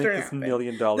this Western make this happen. $1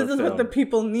 million This is film. what the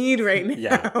people need right now.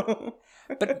 Yeah.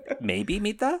 But maybe,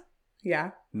 Mita? Yeah.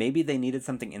 Maybe they needed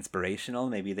something inspirational.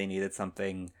 Maybe they needed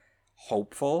something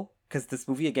hopeful. Because this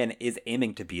movie, again, is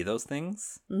aiming to be those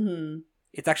things. Mm-hmm.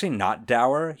 It's actually not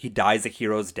dour. He dies a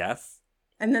hero's death.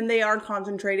 And then they are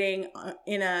concentrating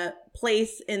in a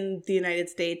place in the United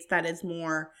States that is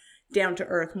more down to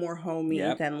earth, more homey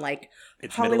than like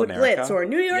it's Hollywood Blitz or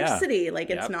New York City. Like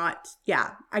it's not.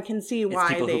 Yeah, I can see why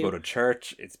it's people who go to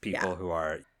church. It's people who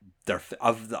are they're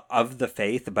of the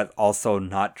faith, but also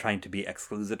not trying to be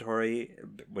exclusatory,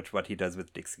 which what he does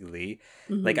with Dixie Lee.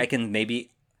 Mm-hmm. Like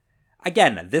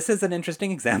Again, this is an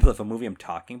interesting example of a movie I'm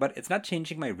talking about. It's not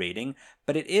changing my rating,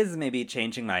 but it is maybe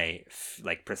changing my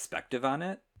like perspective on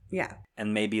it. Yeah.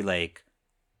 And maybe like,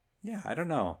 yeah, I don't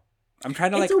know. I'm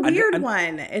trying to It's like... a weird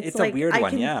one. It's like, a weird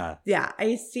one, yeah. Yeah,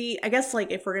 I see. I guess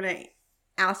like if we're going to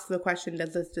ask the question,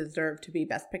 does this deserve to be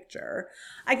Best Picture?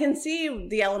 I can see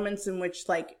the elements in which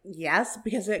like, yes,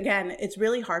 because again, it's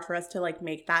really hard for us to like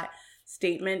make that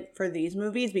statement for these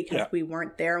movies because we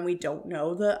weren't there and we don't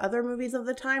know the other movies of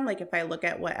the time. Like if I look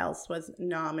at what else was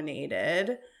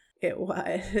nominated, it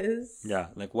was... Yeah,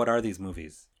 like what are these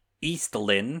movies? East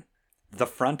Lynne, The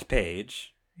Front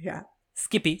Page. Yeah.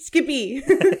 Skippy.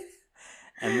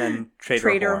 And then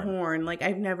Trader Horn. Like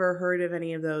I've never heard of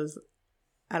any of those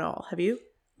at all. Have you?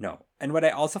 No. And what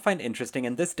I also find interesting,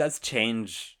 and this does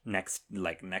change next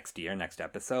year, next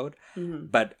episode,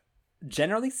 but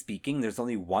generally speaking, there's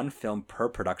only one film per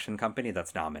production company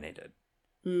that's nominated.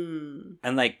 And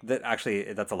like that,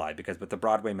 actually, that's a lie, because with the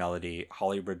Broadway Melody,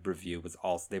 Hollywood Review was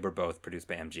also, they were both produced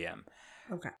by MGM.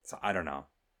 Okay. So I don't know.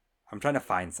 I'm trying to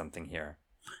find something here.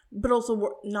 But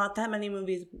also, not that many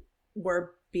movies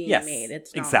were being made.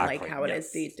 It's not like how it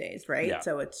is these days, right? Yeah.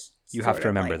 So it's you have to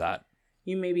remember that.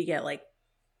 You maybe get like,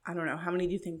 I don't know, how many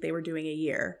do you think they were doing a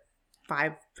year?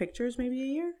 5 pictures maybe a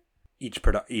year? Each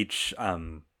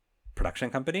production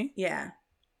company? Yeah.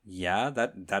 Yeah,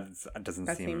 that doesn't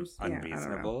seem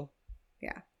unreasonable.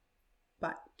 Yeah.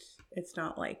 But it's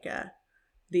not like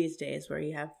these days where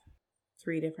you have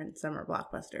 3 different summer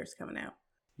blockbusters coming out.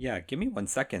 Yeah, give me 1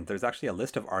 second. There's actually a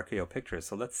list of RKO pictures,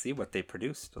 so let's see what they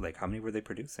produced. Like, how many were they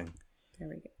producing? There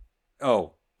we go.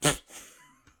 Oh.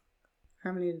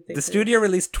 How many did they The studio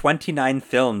released 29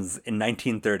 films in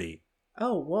 1930.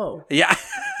 Oh, whoa. Yeah.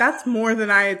 That's more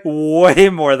than I... Way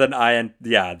more than I...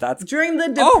 Yeah, that's... During the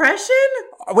Depression?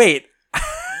 Oh, wait.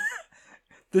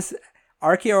 This...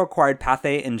 RKO acquired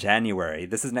Pathé in January.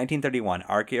 This is 1931.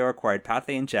 RKO acquired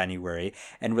Pathé in January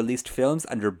and released films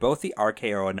under both the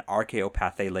RKO and RKO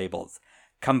Pathé labels.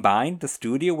 Combined, the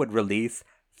studio would release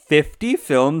 50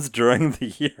 films during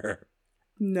the year.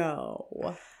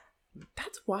 No.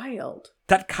 That's wild.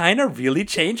 That kind of really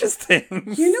changes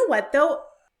things. You know what, though?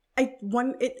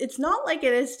 It's not like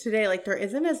it is today. Like, there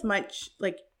isn't as much,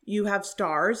 like, you have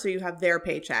stars, so you have their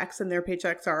paychecks, and their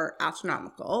paychecks are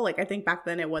astronomical. Like, I think back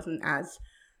then it wasn't as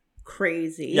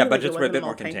crazy. Yeah, budgets were a bit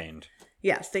more contained.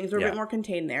 Yes, things were a bit more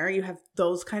contained there. You have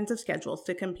those kinds of schedules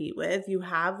to compete with. You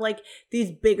have, like,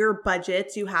 these bigger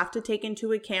budgets. You have to take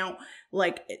into account,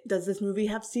 like, does this movie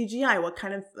have CGI? What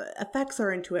kind of effects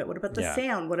are into it? What about the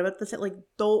sound? What about the... Like,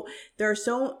 though, there's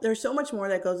so much more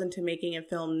that goes into making a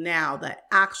film now that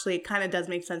actually kind of does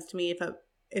make sense to me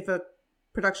if a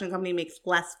production company makes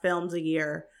less films a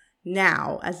year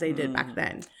now as they did back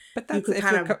then. But that's you could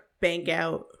kind of bank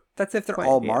out. That's if they're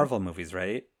all Marvel movies,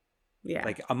 right? Yeah.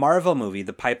 Like a Marvel movie,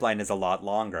 the pipeline is a lot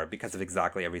longer because of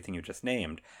exactly everything you just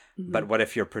named. Mm-hmm. But what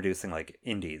if you're producing like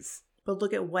indies? But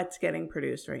look at what's getting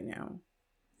produced right now.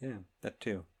 Yeah, that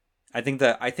too. I think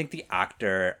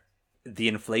the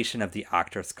inflation of the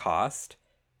actor's cost,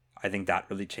 I think that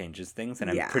really changes things.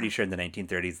 And I'm pretty sure in the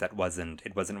 1930s it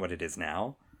wasn't what it is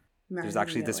now. There's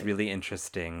actually this really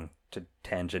interesting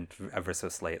tangent ever so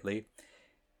slightly.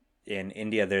 In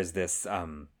India, there's this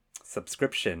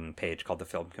subscription page called The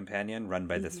Film Companion, run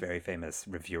by this very famous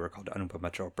reviewer called Anupama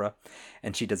Chopra.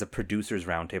 And she does a producers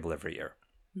roundtable every year.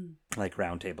 Like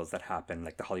roundtables that happen,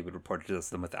 like the Hollywood Reporter does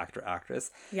them with actor,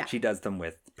 actress. Yeah. She does them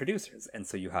with producers. And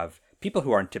so you have people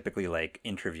who aren't typically like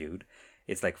interviewed.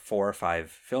 It's like 4 or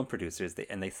 5 film producers,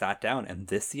 and they sat down. And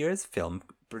this year's film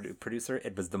producer,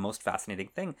 it was the most fascinating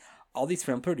thing. All these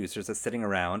film producers are sitting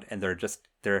around and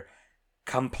they're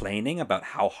complaining about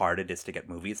how hard it is to get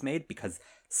movies made because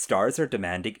stars are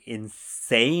demanding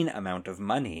insane amount of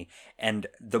money and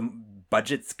the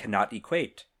budgets cannot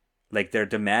equate. Like they're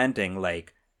demanding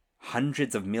like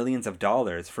hundreds of millions of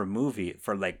dollars for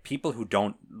like people who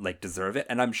don't like deserve it.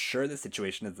 And I'm sure the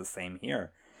situation is the same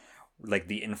here. Like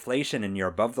the inflation in your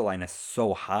above the line is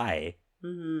so high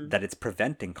that it's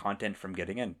preventing content from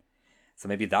getting in. So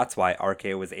maybe that's why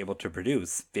RKO was able to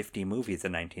produce 50 movies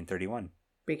in 1931.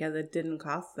 Because it didn't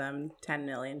cost them $10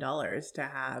 million to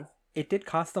have. It did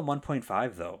cost them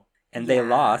 1.5 though. And they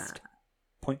lost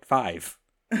 0.5.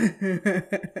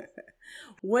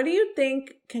 What do you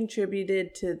think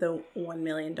contributed to the $1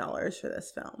 million for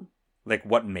this film? Like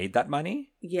what made that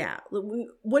money? Yeah.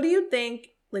 What do you think?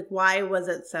 Like, why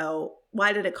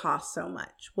did it cost so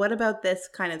much? What about this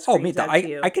kind of screams out to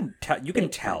you? I can tell. You can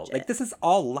tell. Like, this is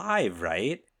all live,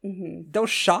 right? Mm-hmm. Those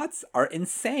shots are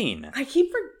insane.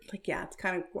 it's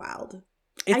kind of wild.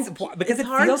 Because it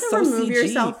hard feels to so remove CG.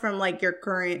 yourself from, like, your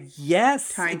current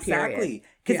time period.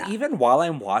 Because even while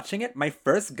I'm watching it, my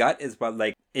first gut is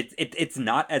like it's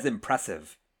not as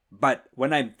impressive. But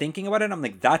when I'm thinking about it, I'm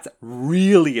like, that's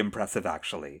really impressive,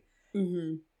 actually.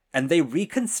 Mm-hmm. And they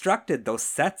reconstructed those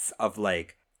sets of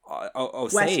like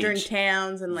Osage. Western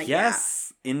towns and like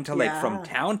into like from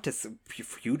town to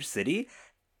huge city.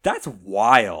 That's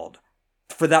wild.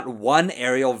 For that one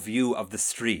aerial view of the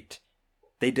street,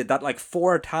 they did that like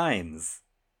 4 times.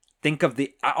 Think of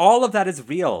all of that is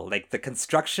real. Like the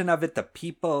construction of it, the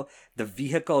people, the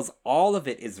vehicles, all of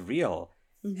it is real.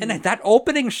 Mm-hmm. And that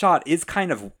opening shot is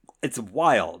it's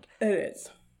wild. It is.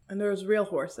 And there's real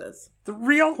horses. The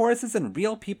real horses and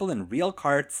real people in real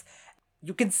carts.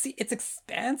 You can see it's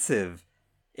expansive.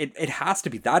 It has to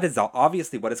be. That is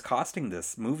obviously what is costing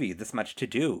this movie this much to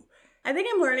do. I think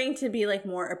I'm learning to be like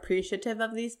more appreciative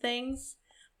of these things.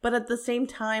 But at the same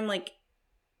time, like,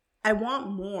 I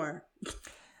want more.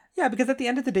 Yeah, because at the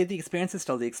end of the day, the experience is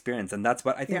still the experience. And that's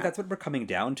what I think that's what we're coming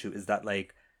down to, is that,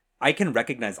 like, I can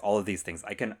recognize all of these things.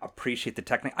 I can appreciate the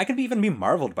technical. I can even be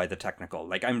marveled by the technical.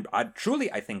 Like, I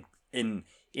truly, I think, in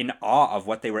awe of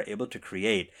what they were able to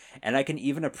create. And I can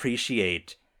even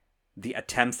appreciate the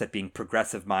attempts at being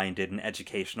progressive-minded and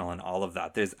educational and all of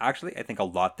that. There's actually, I think, a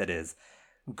lot that is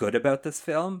good about this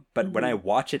film. But when I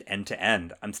watch it end to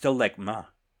end, I'm still like, meh.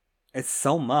 It's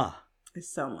so meh. It's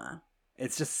so meh.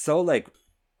 It's just so, like...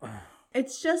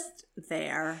 It's just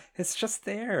there. It's just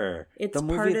there. It's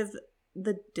part of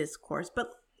the discourse. But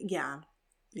yeah,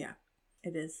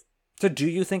 it is. So do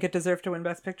you think it deserved to win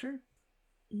Best Picture?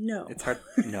 No. It's hard.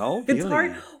 No? It's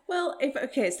hard. Well,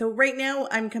 so right now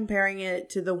I'm comparing it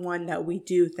to the one that we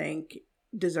do think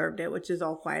deserved it, which is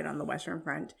All Quiet on the Western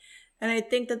Front. And I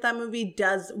think that movie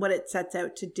does what it sets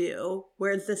out to do.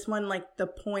 Whereas this one, like, the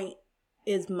point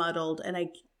is muddled and I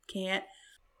can't.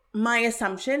 My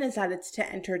assumption is that it's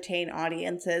to entertain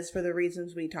audiences for the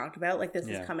reasons we talked about. Like, this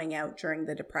is coming out during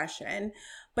the Depression.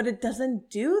 But it doesn't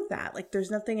do that. Like, there's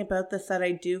nothing about this that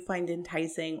I do find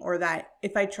enticing, or that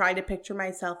if I try to picture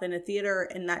myself in a theater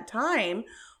in that time,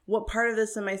 what part of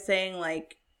this am I saying,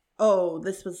 like, oh,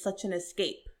 this was such an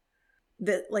escape?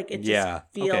 That, like, it just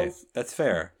feels that's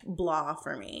fair. Blah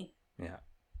for me. Yeah.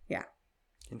 Yeah.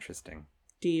 Interesting.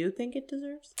 Do you think it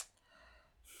deserves?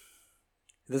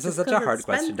 This is such a hard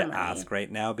question to ask right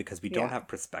now, because we don't have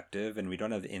perspective and we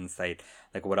don't have insight.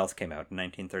 Like, what else came out in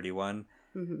 1931?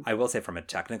 Mm-hmm. I will say, from a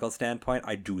technical standpoint,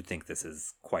 I do think this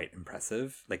is quite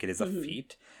impressive. Like, it is a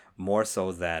feat, more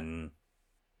so than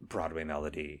Broadway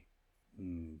Melody,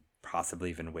 possibly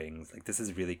even Wings. Like, this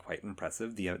is really quite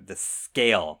impressive. The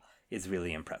scale is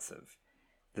really impressive.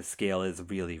 The scale is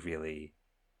really, really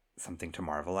something to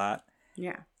marvel at.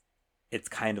 Yeah. It's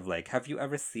kind of like, have you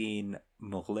ever seen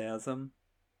Mughal-e-Azam?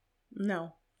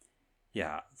 No.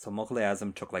 Yeah, so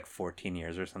Mughal-e-Azam took like 14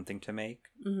 years or something to make,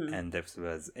 and it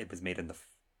was made in the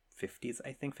 50s,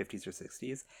 I think, 50s or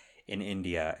 60s, in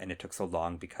India, and it took so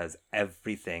long because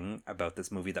everything about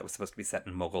this movie that was supposed to be set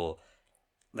in Mughal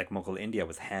India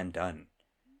was hand done.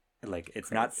 Like, it's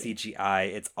not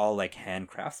CGI, it's all like hand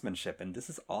craftsmanship, and this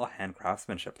is all hand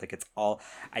craftsmanship. Like, it's all,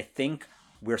 I think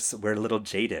we're a little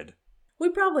jaded. We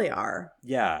probably are.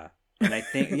 Yeah. And I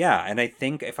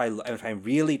think, if I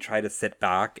really try to sit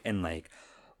back and like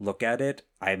look at it,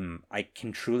 I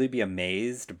can truly be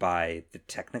amazed by the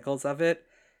technicals of it.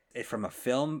 From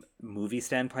a movie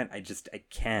standpoint, I just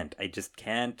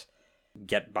can't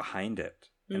get behind it.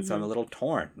 And so I'm a little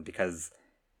torn because,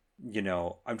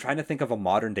 I'm trying to think of a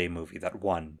modern day movie that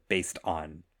won based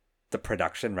on the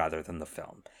production rather than the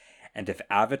film. And if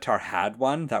Avatar had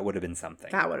one, that would have been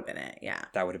something. That would have been it, yeah.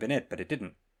 That would have been it, but it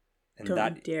didn't. And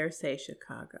don't dare say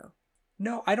Chicago.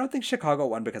 No, I don't think Chicago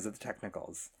won because of the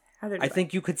technicals. I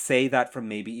think you could say that from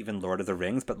maybe even Lord of the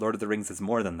Rings, but Lord of the Rings is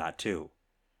more than that too.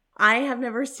 I have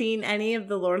never seen any of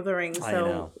the Lord of the Rings,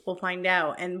 so we'll find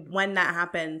out. And when that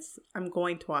happens, I'm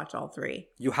going to watch all 3.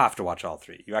 You have to watch all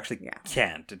 3. You actually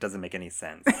can't. It doesn't make any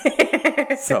sense.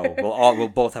 So we'll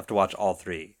both have to watch all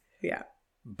 3. Yeah.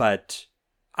 But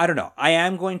I don't know. I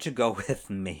am going to go with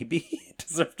maybe it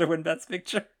deserved to win Best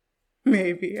Picture.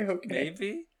 Maybe. Okay.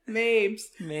 Maybe.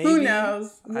 Who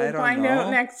knows? We'll find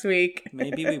out next week.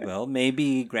 Maybe we will.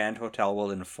 Maybe Grand Hotel will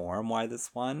inform why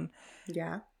this won.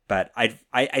 Yeah. But I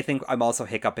think I'm also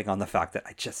hiccuping on the fact that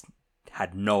I just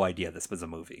had no idea this was a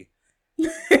movie.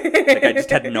 Like, I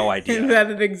just had no idea that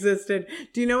it existed.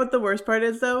 Do you know what the worst part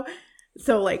is, though?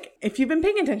 So, like, if you've been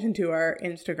paying attention to our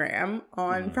Instagram,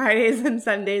 on Fridays and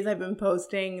Sundays, I've been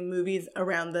posting movies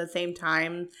around the same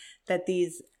time that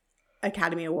these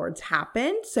Academy Awards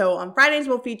happened. So on Fridays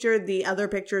we'll feature the other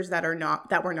pictures that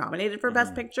were nominated for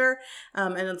Best Picture,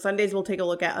 and on Sundays we'll take a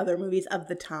look at other movies of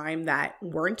the time that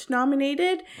weren't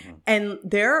nominated. And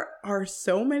there are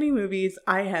so many movies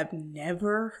I have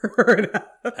never heard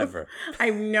of. Ever. I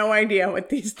have no idea what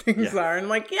these things are. And I'm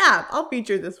like, yeah, I'll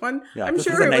feature this one. Yeah, I'm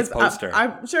sure it was up.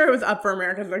 I'm sure it was up for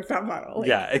America's Next Top Model. Like,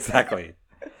 yeah, exactly.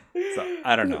 So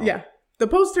I don't know. Yeah, the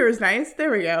poster is nice.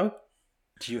 There we go.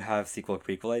 Do you have sequel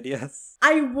prequel ideas?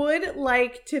 I would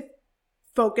like to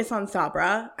focus on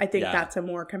Sabra. I think that's a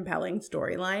more compelling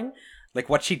storyline. Like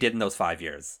what she did in those 5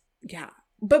 years. Yeah.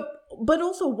 But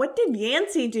also, what did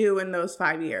Yancey do in those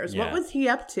 5 years? Yeah. What was he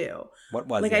up to? What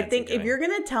was like? Yancey I think doing? If you're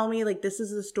gonna tell me like this is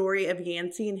the story of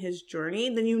Yancey and his journey,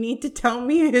 then you need to tell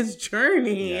me his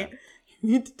journey. Yeah.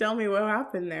 You need to tell me what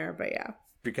happened there. But yeah,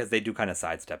 because they do kind of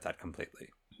sidestep that completely.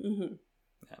 Mm-hmm.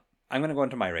 Yeah. I'm gonna go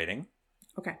into my rating.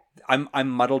 Okay. I'm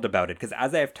muddled about it because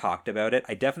as I've talked about it,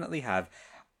 I definitely have.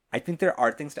 I think there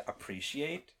are things to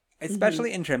appreciate,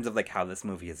 especially in terms of like how this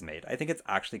movie is made. I think it's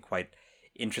actually quite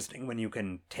interesting when you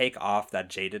can take off that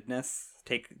jadedness,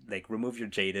 remove your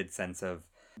jaded sense of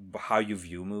how you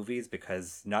view movies,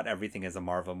 because not everything is a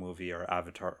Marvel movie or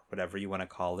Avatar, whatever you want to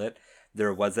call it.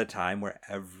 There was a time where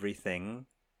everything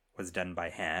was done by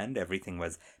hand, everything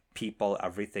was people,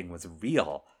 everything was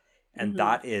real, and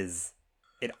that is.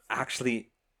 It actually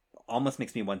almost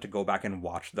makes me want to go back and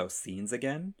watch those scenes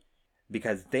again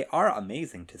because they are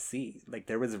amazing to see. Like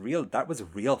that was real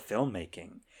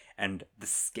filmmaking, and the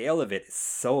scale of it is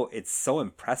so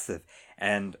impressive,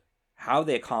 and how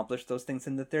they accomplished those things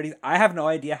in the 30s. I have no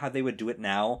idea how they would do it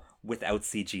now without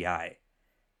CGI.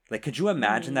 Like, could you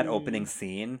imagine that opening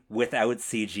scene without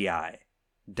CGI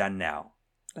done now?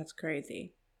 That's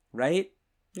crazy. Right?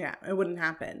 Yeah, it wouldn't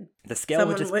happen. The scale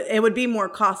it would be more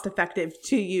cost effective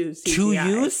to use CGI. To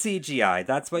use CGI,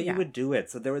 that's why you would do it.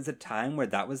 So there was a time where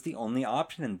that was the only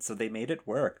option, and so they made it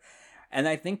work. And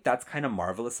I think that's kind of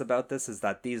marvelous about this, is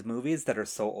that these movies that are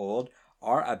so old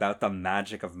are about the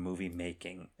magic of movie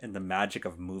making and the magic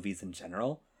of movies in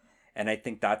general. And I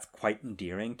think that's quite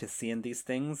endearing to see in these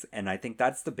things. And I think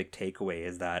that's the big takeaway,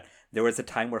 is that there was a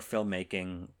time where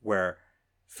filmmaking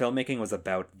was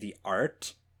about the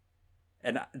art.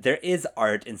 And there is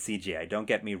art in CGI, don't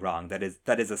get me wrong. That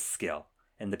is a skill.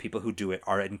 And the people who do it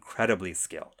are incredibly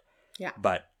skilled. Yeah.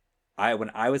 But when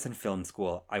I was in film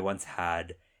school, I once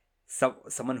had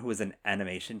someone who was an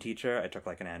animation teacher. I took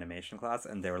like an animation class,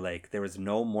 and they were like, there was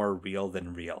no more real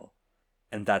than real.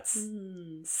 And that's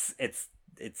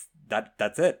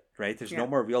that's it, right? There's no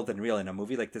more real than real. And a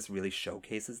movie like this really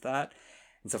showcases that.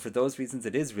 And so for those reasons,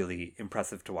 it is really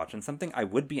impressive to watch, and something I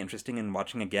would be interested in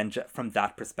watching again from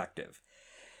that perspective.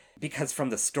 Because from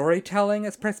the storytelling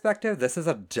perspective, this is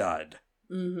a dud.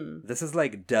 Mm-hmm. This is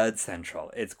like dud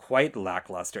central. It's quite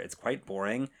lackluster. It's quite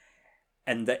boring.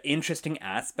 And the interesting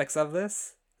aspects of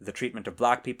this, the treatment of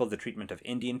Black people, the treatment of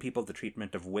Indian people, the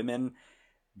treatment of women,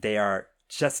 they are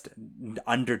just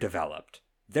underdeveloped.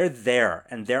 They're there,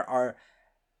 and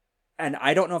and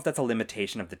I don't know if that's a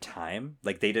limitation of the time.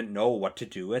 Like, they didn't know what to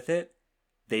do with it.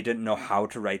 They didn't know how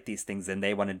to write these things in.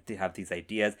 They wanted to have these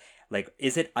ideas. Like,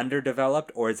 is it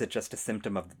underdeveloped, or is it just a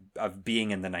symptom of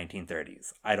being in the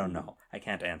 1930s? I don't know. I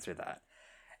can't answer that.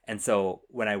 And so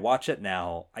when I watch it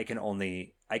now, I can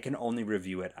only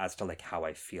review it as to like how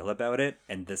I feel about it.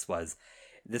 And this was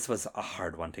a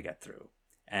hard one to get through.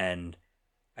 And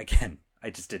again, I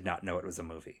just did not know it was a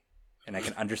movie. And I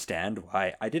can understand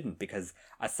why I didn't, because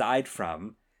aside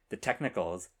from the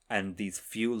technicals and these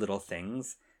few little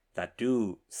things that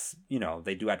do,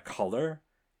 they do add color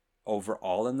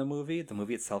overall in the movie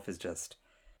itself is just...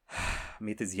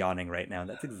 Meet is yawning right now.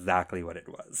 That's exactly what it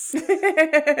was.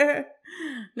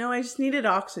 No, I just needed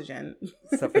oxygen.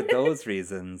 So for those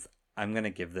reasons, I'm going to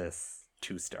give this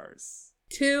 2 stars.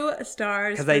 2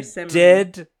 stars. Because I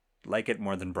did like it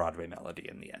more than Broadway Melody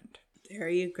in the end. There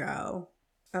you go.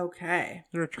 Okay.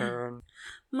 Your turn.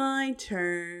 My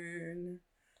turn.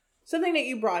 Something that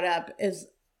you brought up is,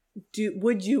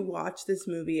 would you watch this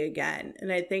movie again?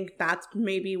 And I think that's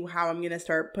maybe how I'm going to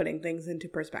start putting things into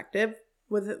perspective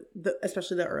with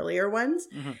especially the earlier ones.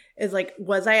 Mm-hmm. Is like,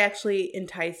 was I actually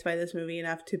enticed by this movie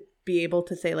enough to be able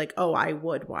to say like, oh, I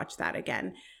would watch that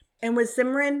again? And with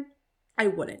Simran, I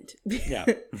wouldn't. Yeah.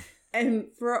 And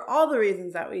for all the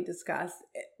reasons that we discussed,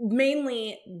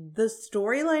 mainly the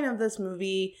storyline of this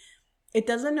movie it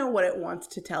doesn't know what it wants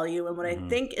to tell you. And what I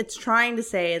think it's trying to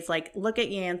say is like, look at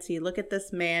Yancey, look at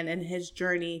this man and his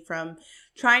journey from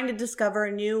trying to discover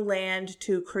a new land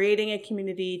to creating a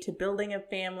community to building a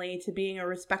family to being a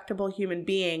respectable human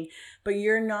being. But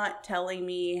you're not telling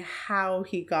me how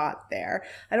he got there.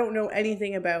 I don't know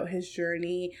anything about his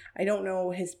journey. I don't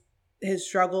know his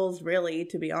struggles, really,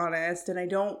 to be honest. And I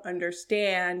don't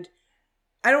understand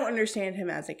him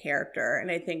as a character.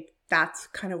 And I think that's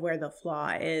kind of where the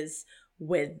flaw is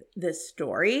with this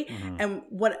story. And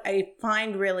what I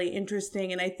find really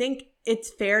interesting, and I think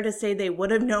it's fair to say they would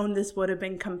have known this would have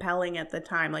been compelling at the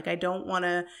time. Like, I don't want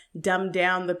to dumb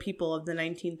down the people of the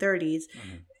 1930s.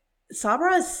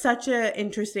 Sabra is such an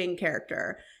interesting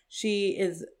character. She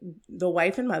is the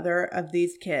wife and mother of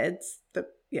these kids.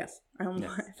 I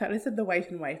thought I said the wife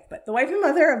and wife, but the wife and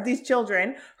mother of these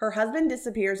children. Her husband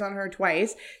disappears on her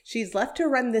twice. She's left to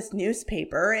run this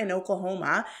newspaper in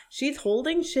Oklahoma. She's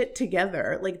holding shit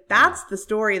together. Like, that's the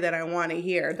story that I want to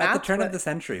hear. At the turn of the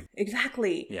century.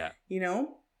 Exactly. Yeah. You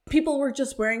know? People were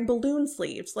just wearing balloon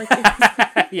sleeves. Like,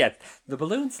 yes, the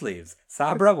balloon sleeves.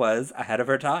 Sabra was ahead of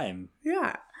her time.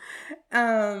 Yeah.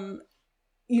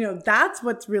 You know, that's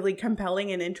what's really compelling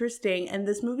and interesting. And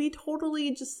this movie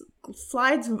totally just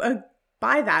slides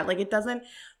by that. Like, it doesn't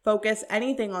focus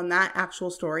anything on that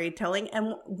actual storytelling.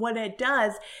 And what it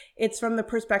does, it's from the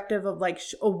perspective of like,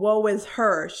 woe is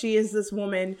her. She is this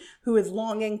woman who is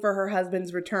longing for her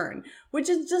husband's return, which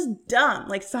is just dumb.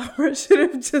 Like, Sabra should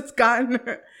have just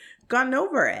gotten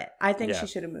over it. I think she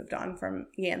should have moved on from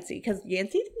Yancey, because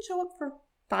Yancey didn't show up for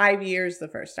 5 years the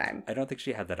first time. I don't think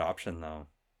she had that option, though.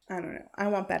 I don't know. I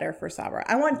want better for Sabra.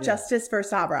 I want justice for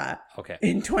Sabra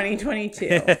in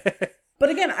 2022. But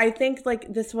again, I think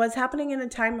like this was happening in a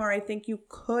time where I think you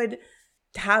could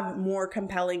have more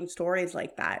compelling stories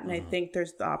like that. And I think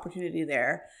there's the opportunity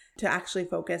there to actually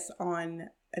focus on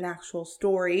an actual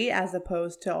story as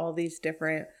opposed to all these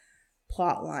different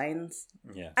plot lines.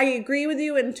 Yeah. I agree with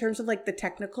you in terms of like the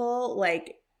technical,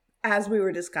 like as we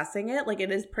were discussing it, like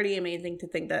it is pretty amazing to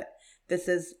think that this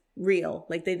is real.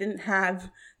 Like, they didn't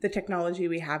have the technology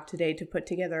we have today to put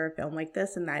together a film like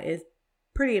this, and that is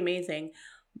pretty amazing.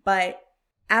 But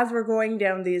as we're going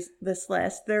down this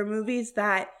list, there are movies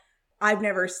that I've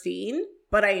never seen,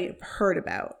 but I've heard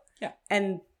about. Yeah.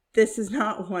 And this is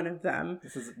not one of them.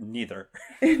 This is neither.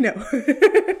 No.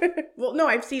 Well, no,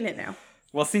 I've seen it now.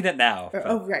 Well, seen it now. But...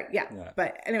 Oh, right. Yeah.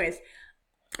 But anyways,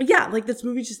 yeah, like this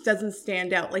movie just doesn't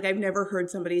stand out. Like, I've never heard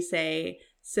somebody say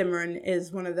Cimarron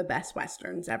is one of the best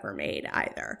Westerns ever made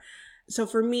either. So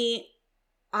for me,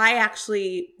 I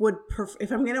actually would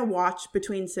if I'm going to watch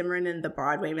between Cimarron and the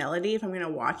Broadway Melody, if I'm going to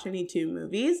watch any two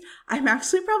movies, I'm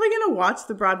actually probably going to watch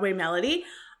the Broadway Melody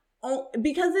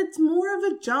because it's more of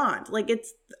a jaunt. Like,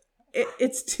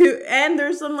 it's too, and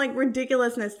there's some like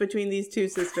ridiculousness between these two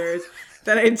sisters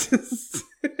that I just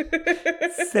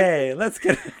let's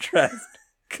get addressed.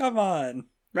 Come on.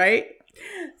 Right?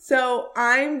 So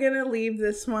I'm going to leave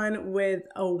this one with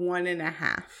a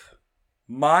 1.5.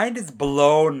 Mine is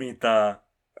blown, Mita.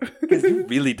 Because you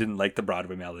really didn't like the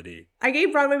Broadway Melody. I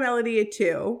gave Broadway Melody a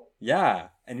 2. Yeah.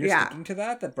 And you're sticking to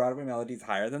that Broadway Melody's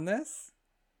higher than this?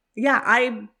 Yeah,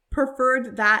 I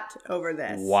preferred that over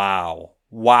this. Wow.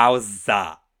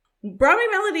 Wowza. Broadway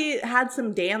Melody had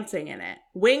some dancing in it.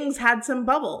 Wings had some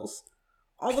bubbles.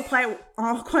 All Quiet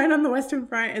on the Western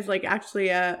Front is like actually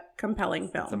a compelling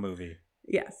film. It's a movie.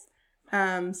 Yes.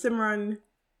 Cimarron,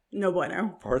 no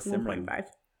bueno. Poor Cimarron. 1.5.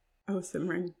 Oh,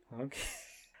 Cimarron. Okay.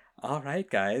 All right,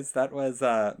 guys. That was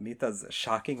Mita's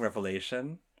shocking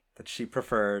revelation that she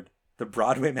preferred the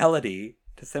Broadway Melody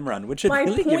to Cimarron, which should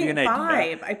really give you an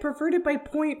idea. I preferred it by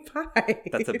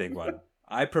 0.5. That's a big one.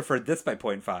 I preferred this by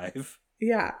 0.5.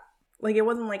 Yeah. Like, it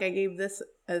wasn't like I gave this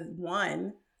a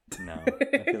 1. No.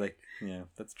 I feel like, yeah,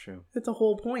 that's true. It's a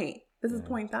whole point. This is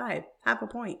 0.5. Half a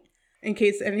point. In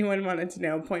case anyone wanted to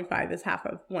know, 0.5 is half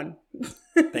of 1.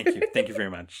 Thank you. Thank you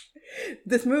very much.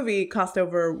 This movie cost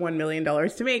over $1 million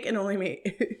to make and only made...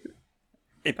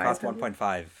 It cost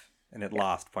 1.5 and it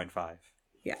lost 0.5.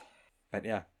 Yeah. But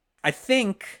yeah. I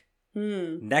think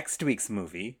next week's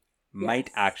movie might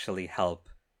actually help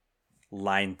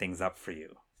line things up for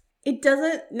you. It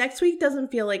doesn't... Next week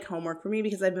doesn't feel like homework for me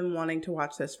because I've been wanting to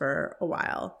watch this for a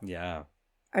while. Yeah.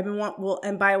 I've been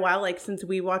and by a while, like since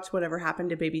we watched Whatever Happened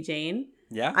to Baby Jane,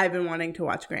 I've been wanting to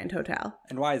watch Grand Hotel.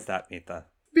 And why is that, Mita?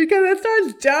 Because it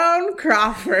stars Joan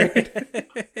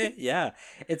Crawford. Yeah.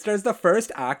 It stars the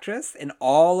first actress in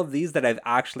all of these that I've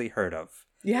actually heard of.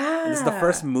 Yeah. And this is the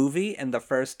first movie and the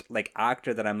first like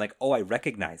actor that I'm like, oh, I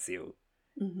recognize you.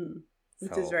 Mm-hmm.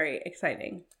 Which is very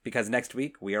exciting. Because next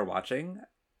week we are watching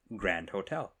Grand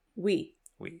Hotel. We.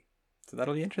 So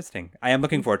that'll be interesting. I am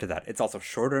looking forward to that. It's also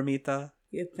shorter Mita.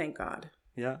 Thank God.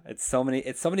 Yeah, it's so many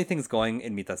things going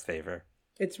in Mita's favor.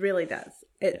 It really does.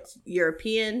 It's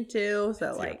European too,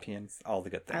 so It's like Europeans, all the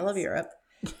good things. I love Europe.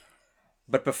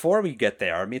 But before we get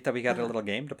there, Mita, we got a little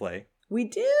game to play. We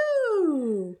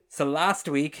do. So last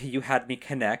week you had me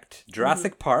connect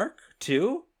Jurassic Park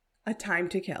to A Time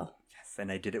to Kill. Yes,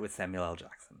 and I did it with Samuel L.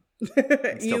 Jackson.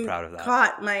 I'm still proud of that.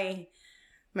 Caught my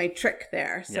trick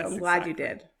there, so Yes, I'm glad you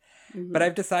exactly. did. But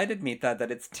I've decided, Mita,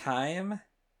 that it's time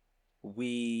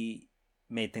we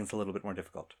made things a little bit more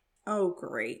difficult. Oh,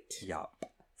 great. Yup.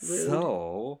 Rude.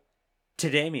 So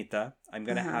today, Mita, I'm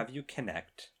going to have you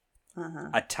connect Uh-huh.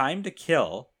 A Time to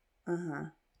Kill Uh-huh.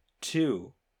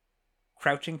 to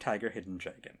Crouching Tiger, Hidden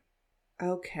Dragon.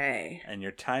 Okay. And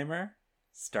your timer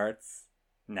starts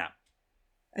now.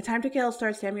 A Time to Kill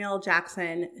stars Samuel L.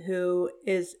 Jackson, who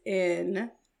is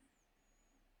in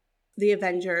The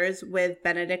Avengers with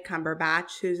Benedict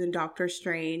Cumberbatch, who's in Doctor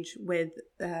Strange with,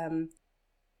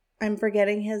 I'm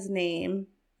forgetting his name,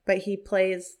 but he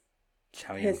plays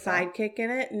his sidekick in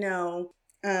it. No,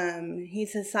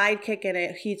 he's his sidekick in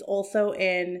it. He's also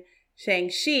in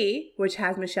Shang-Chi, which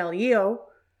has Michelle Yeoh,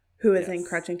 who is in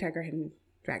Crouching Tiger, Hidden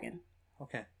Dragon.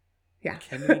 Okay. Yeah.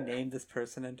 Can we name this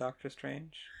person in Doctor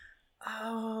Strange?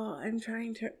 Oh, I'm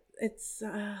trying to. It's.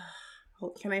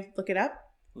 Can I look it up?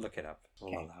 Look it up.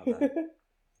 We'll Okay. allow that.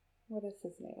 What is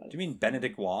his name? Do you mean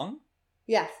Benedict Wong?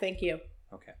 Yes, thank you.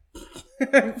 Okay.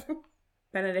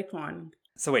 Benedict Wong.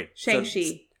 So wait.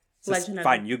 Shang-Chi. So Legend of.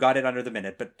 fine, you got it under the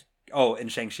minute, but in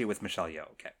Shang-Chi with Michelle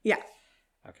Yeoh. Okay. Yeah,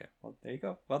 Okay. Well, there you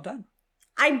go. Well done.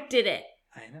 I did it.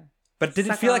 I know. But did it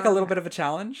Suck feel like a on. little bit of a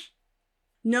challenge?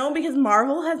 No, because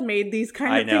Marvel has made these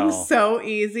kind I of know. things so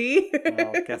easy.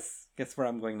 Well, guess where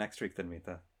I'm going next week then,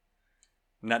 Mita.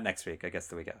 Not next week, I guess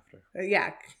the week after.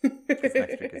 Yeah. Because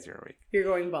next week is your week. You're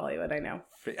going Bollywood, I know.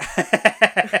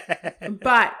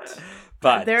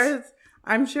 But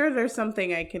I'm sure there's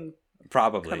something I can.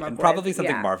 Probably. come up And probably with,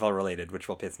 something yeah. Marvel related, which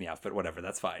will piss me off, but whatever,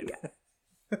 that's fine.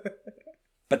 Yeah.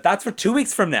 But that's for 2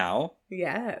 weeks from now.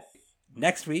 Yes.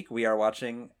 Next week, we are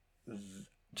watching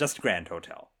just Grand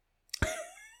Hotel.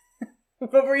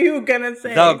 What were you gonna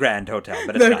say? The Grand Hotel,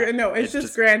 but it's not. No, it's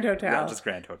just Grand Hotel. Yeah, just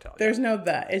Grand Hotel. There's no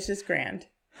the. It's just Grand.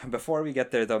 Before we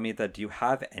get there, though, Mita, do you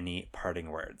have any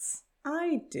parting words?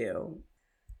 I do.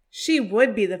 She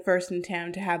would be the first in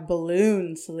town to have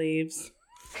balloon sleeves.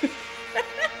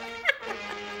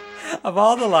 Of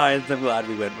all the lines, I'm glad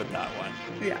we went with that one.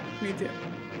 Yeah, me too.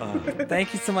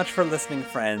 Thank you so much for listening,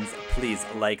 friends. Please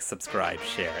like, subscribe,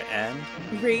 share, and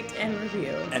Rate and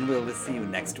review. And we'll see you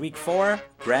next week for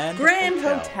Grand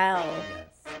Hotel.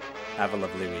 Yes. Have a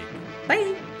lovely week.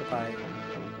 Bye. Bye-bye.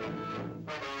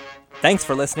 Thanks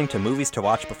for listening to Movies to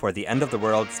Watch Before the End of the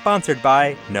World, sponsored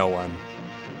by no one.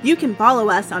 You can follow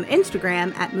us on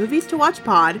Instagram at Movies to Watch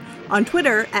Pod, on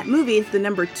Twitter at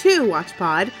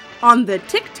Movies2WatchPod, on the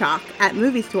TikTok at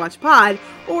Movies to Watch Pod,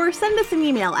 or send us an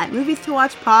email at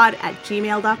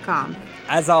movies2watchpod@gmail.com.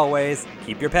 As always,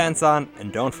 keep your pants on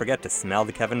and don't forget to smell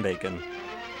the Kevin Bacon.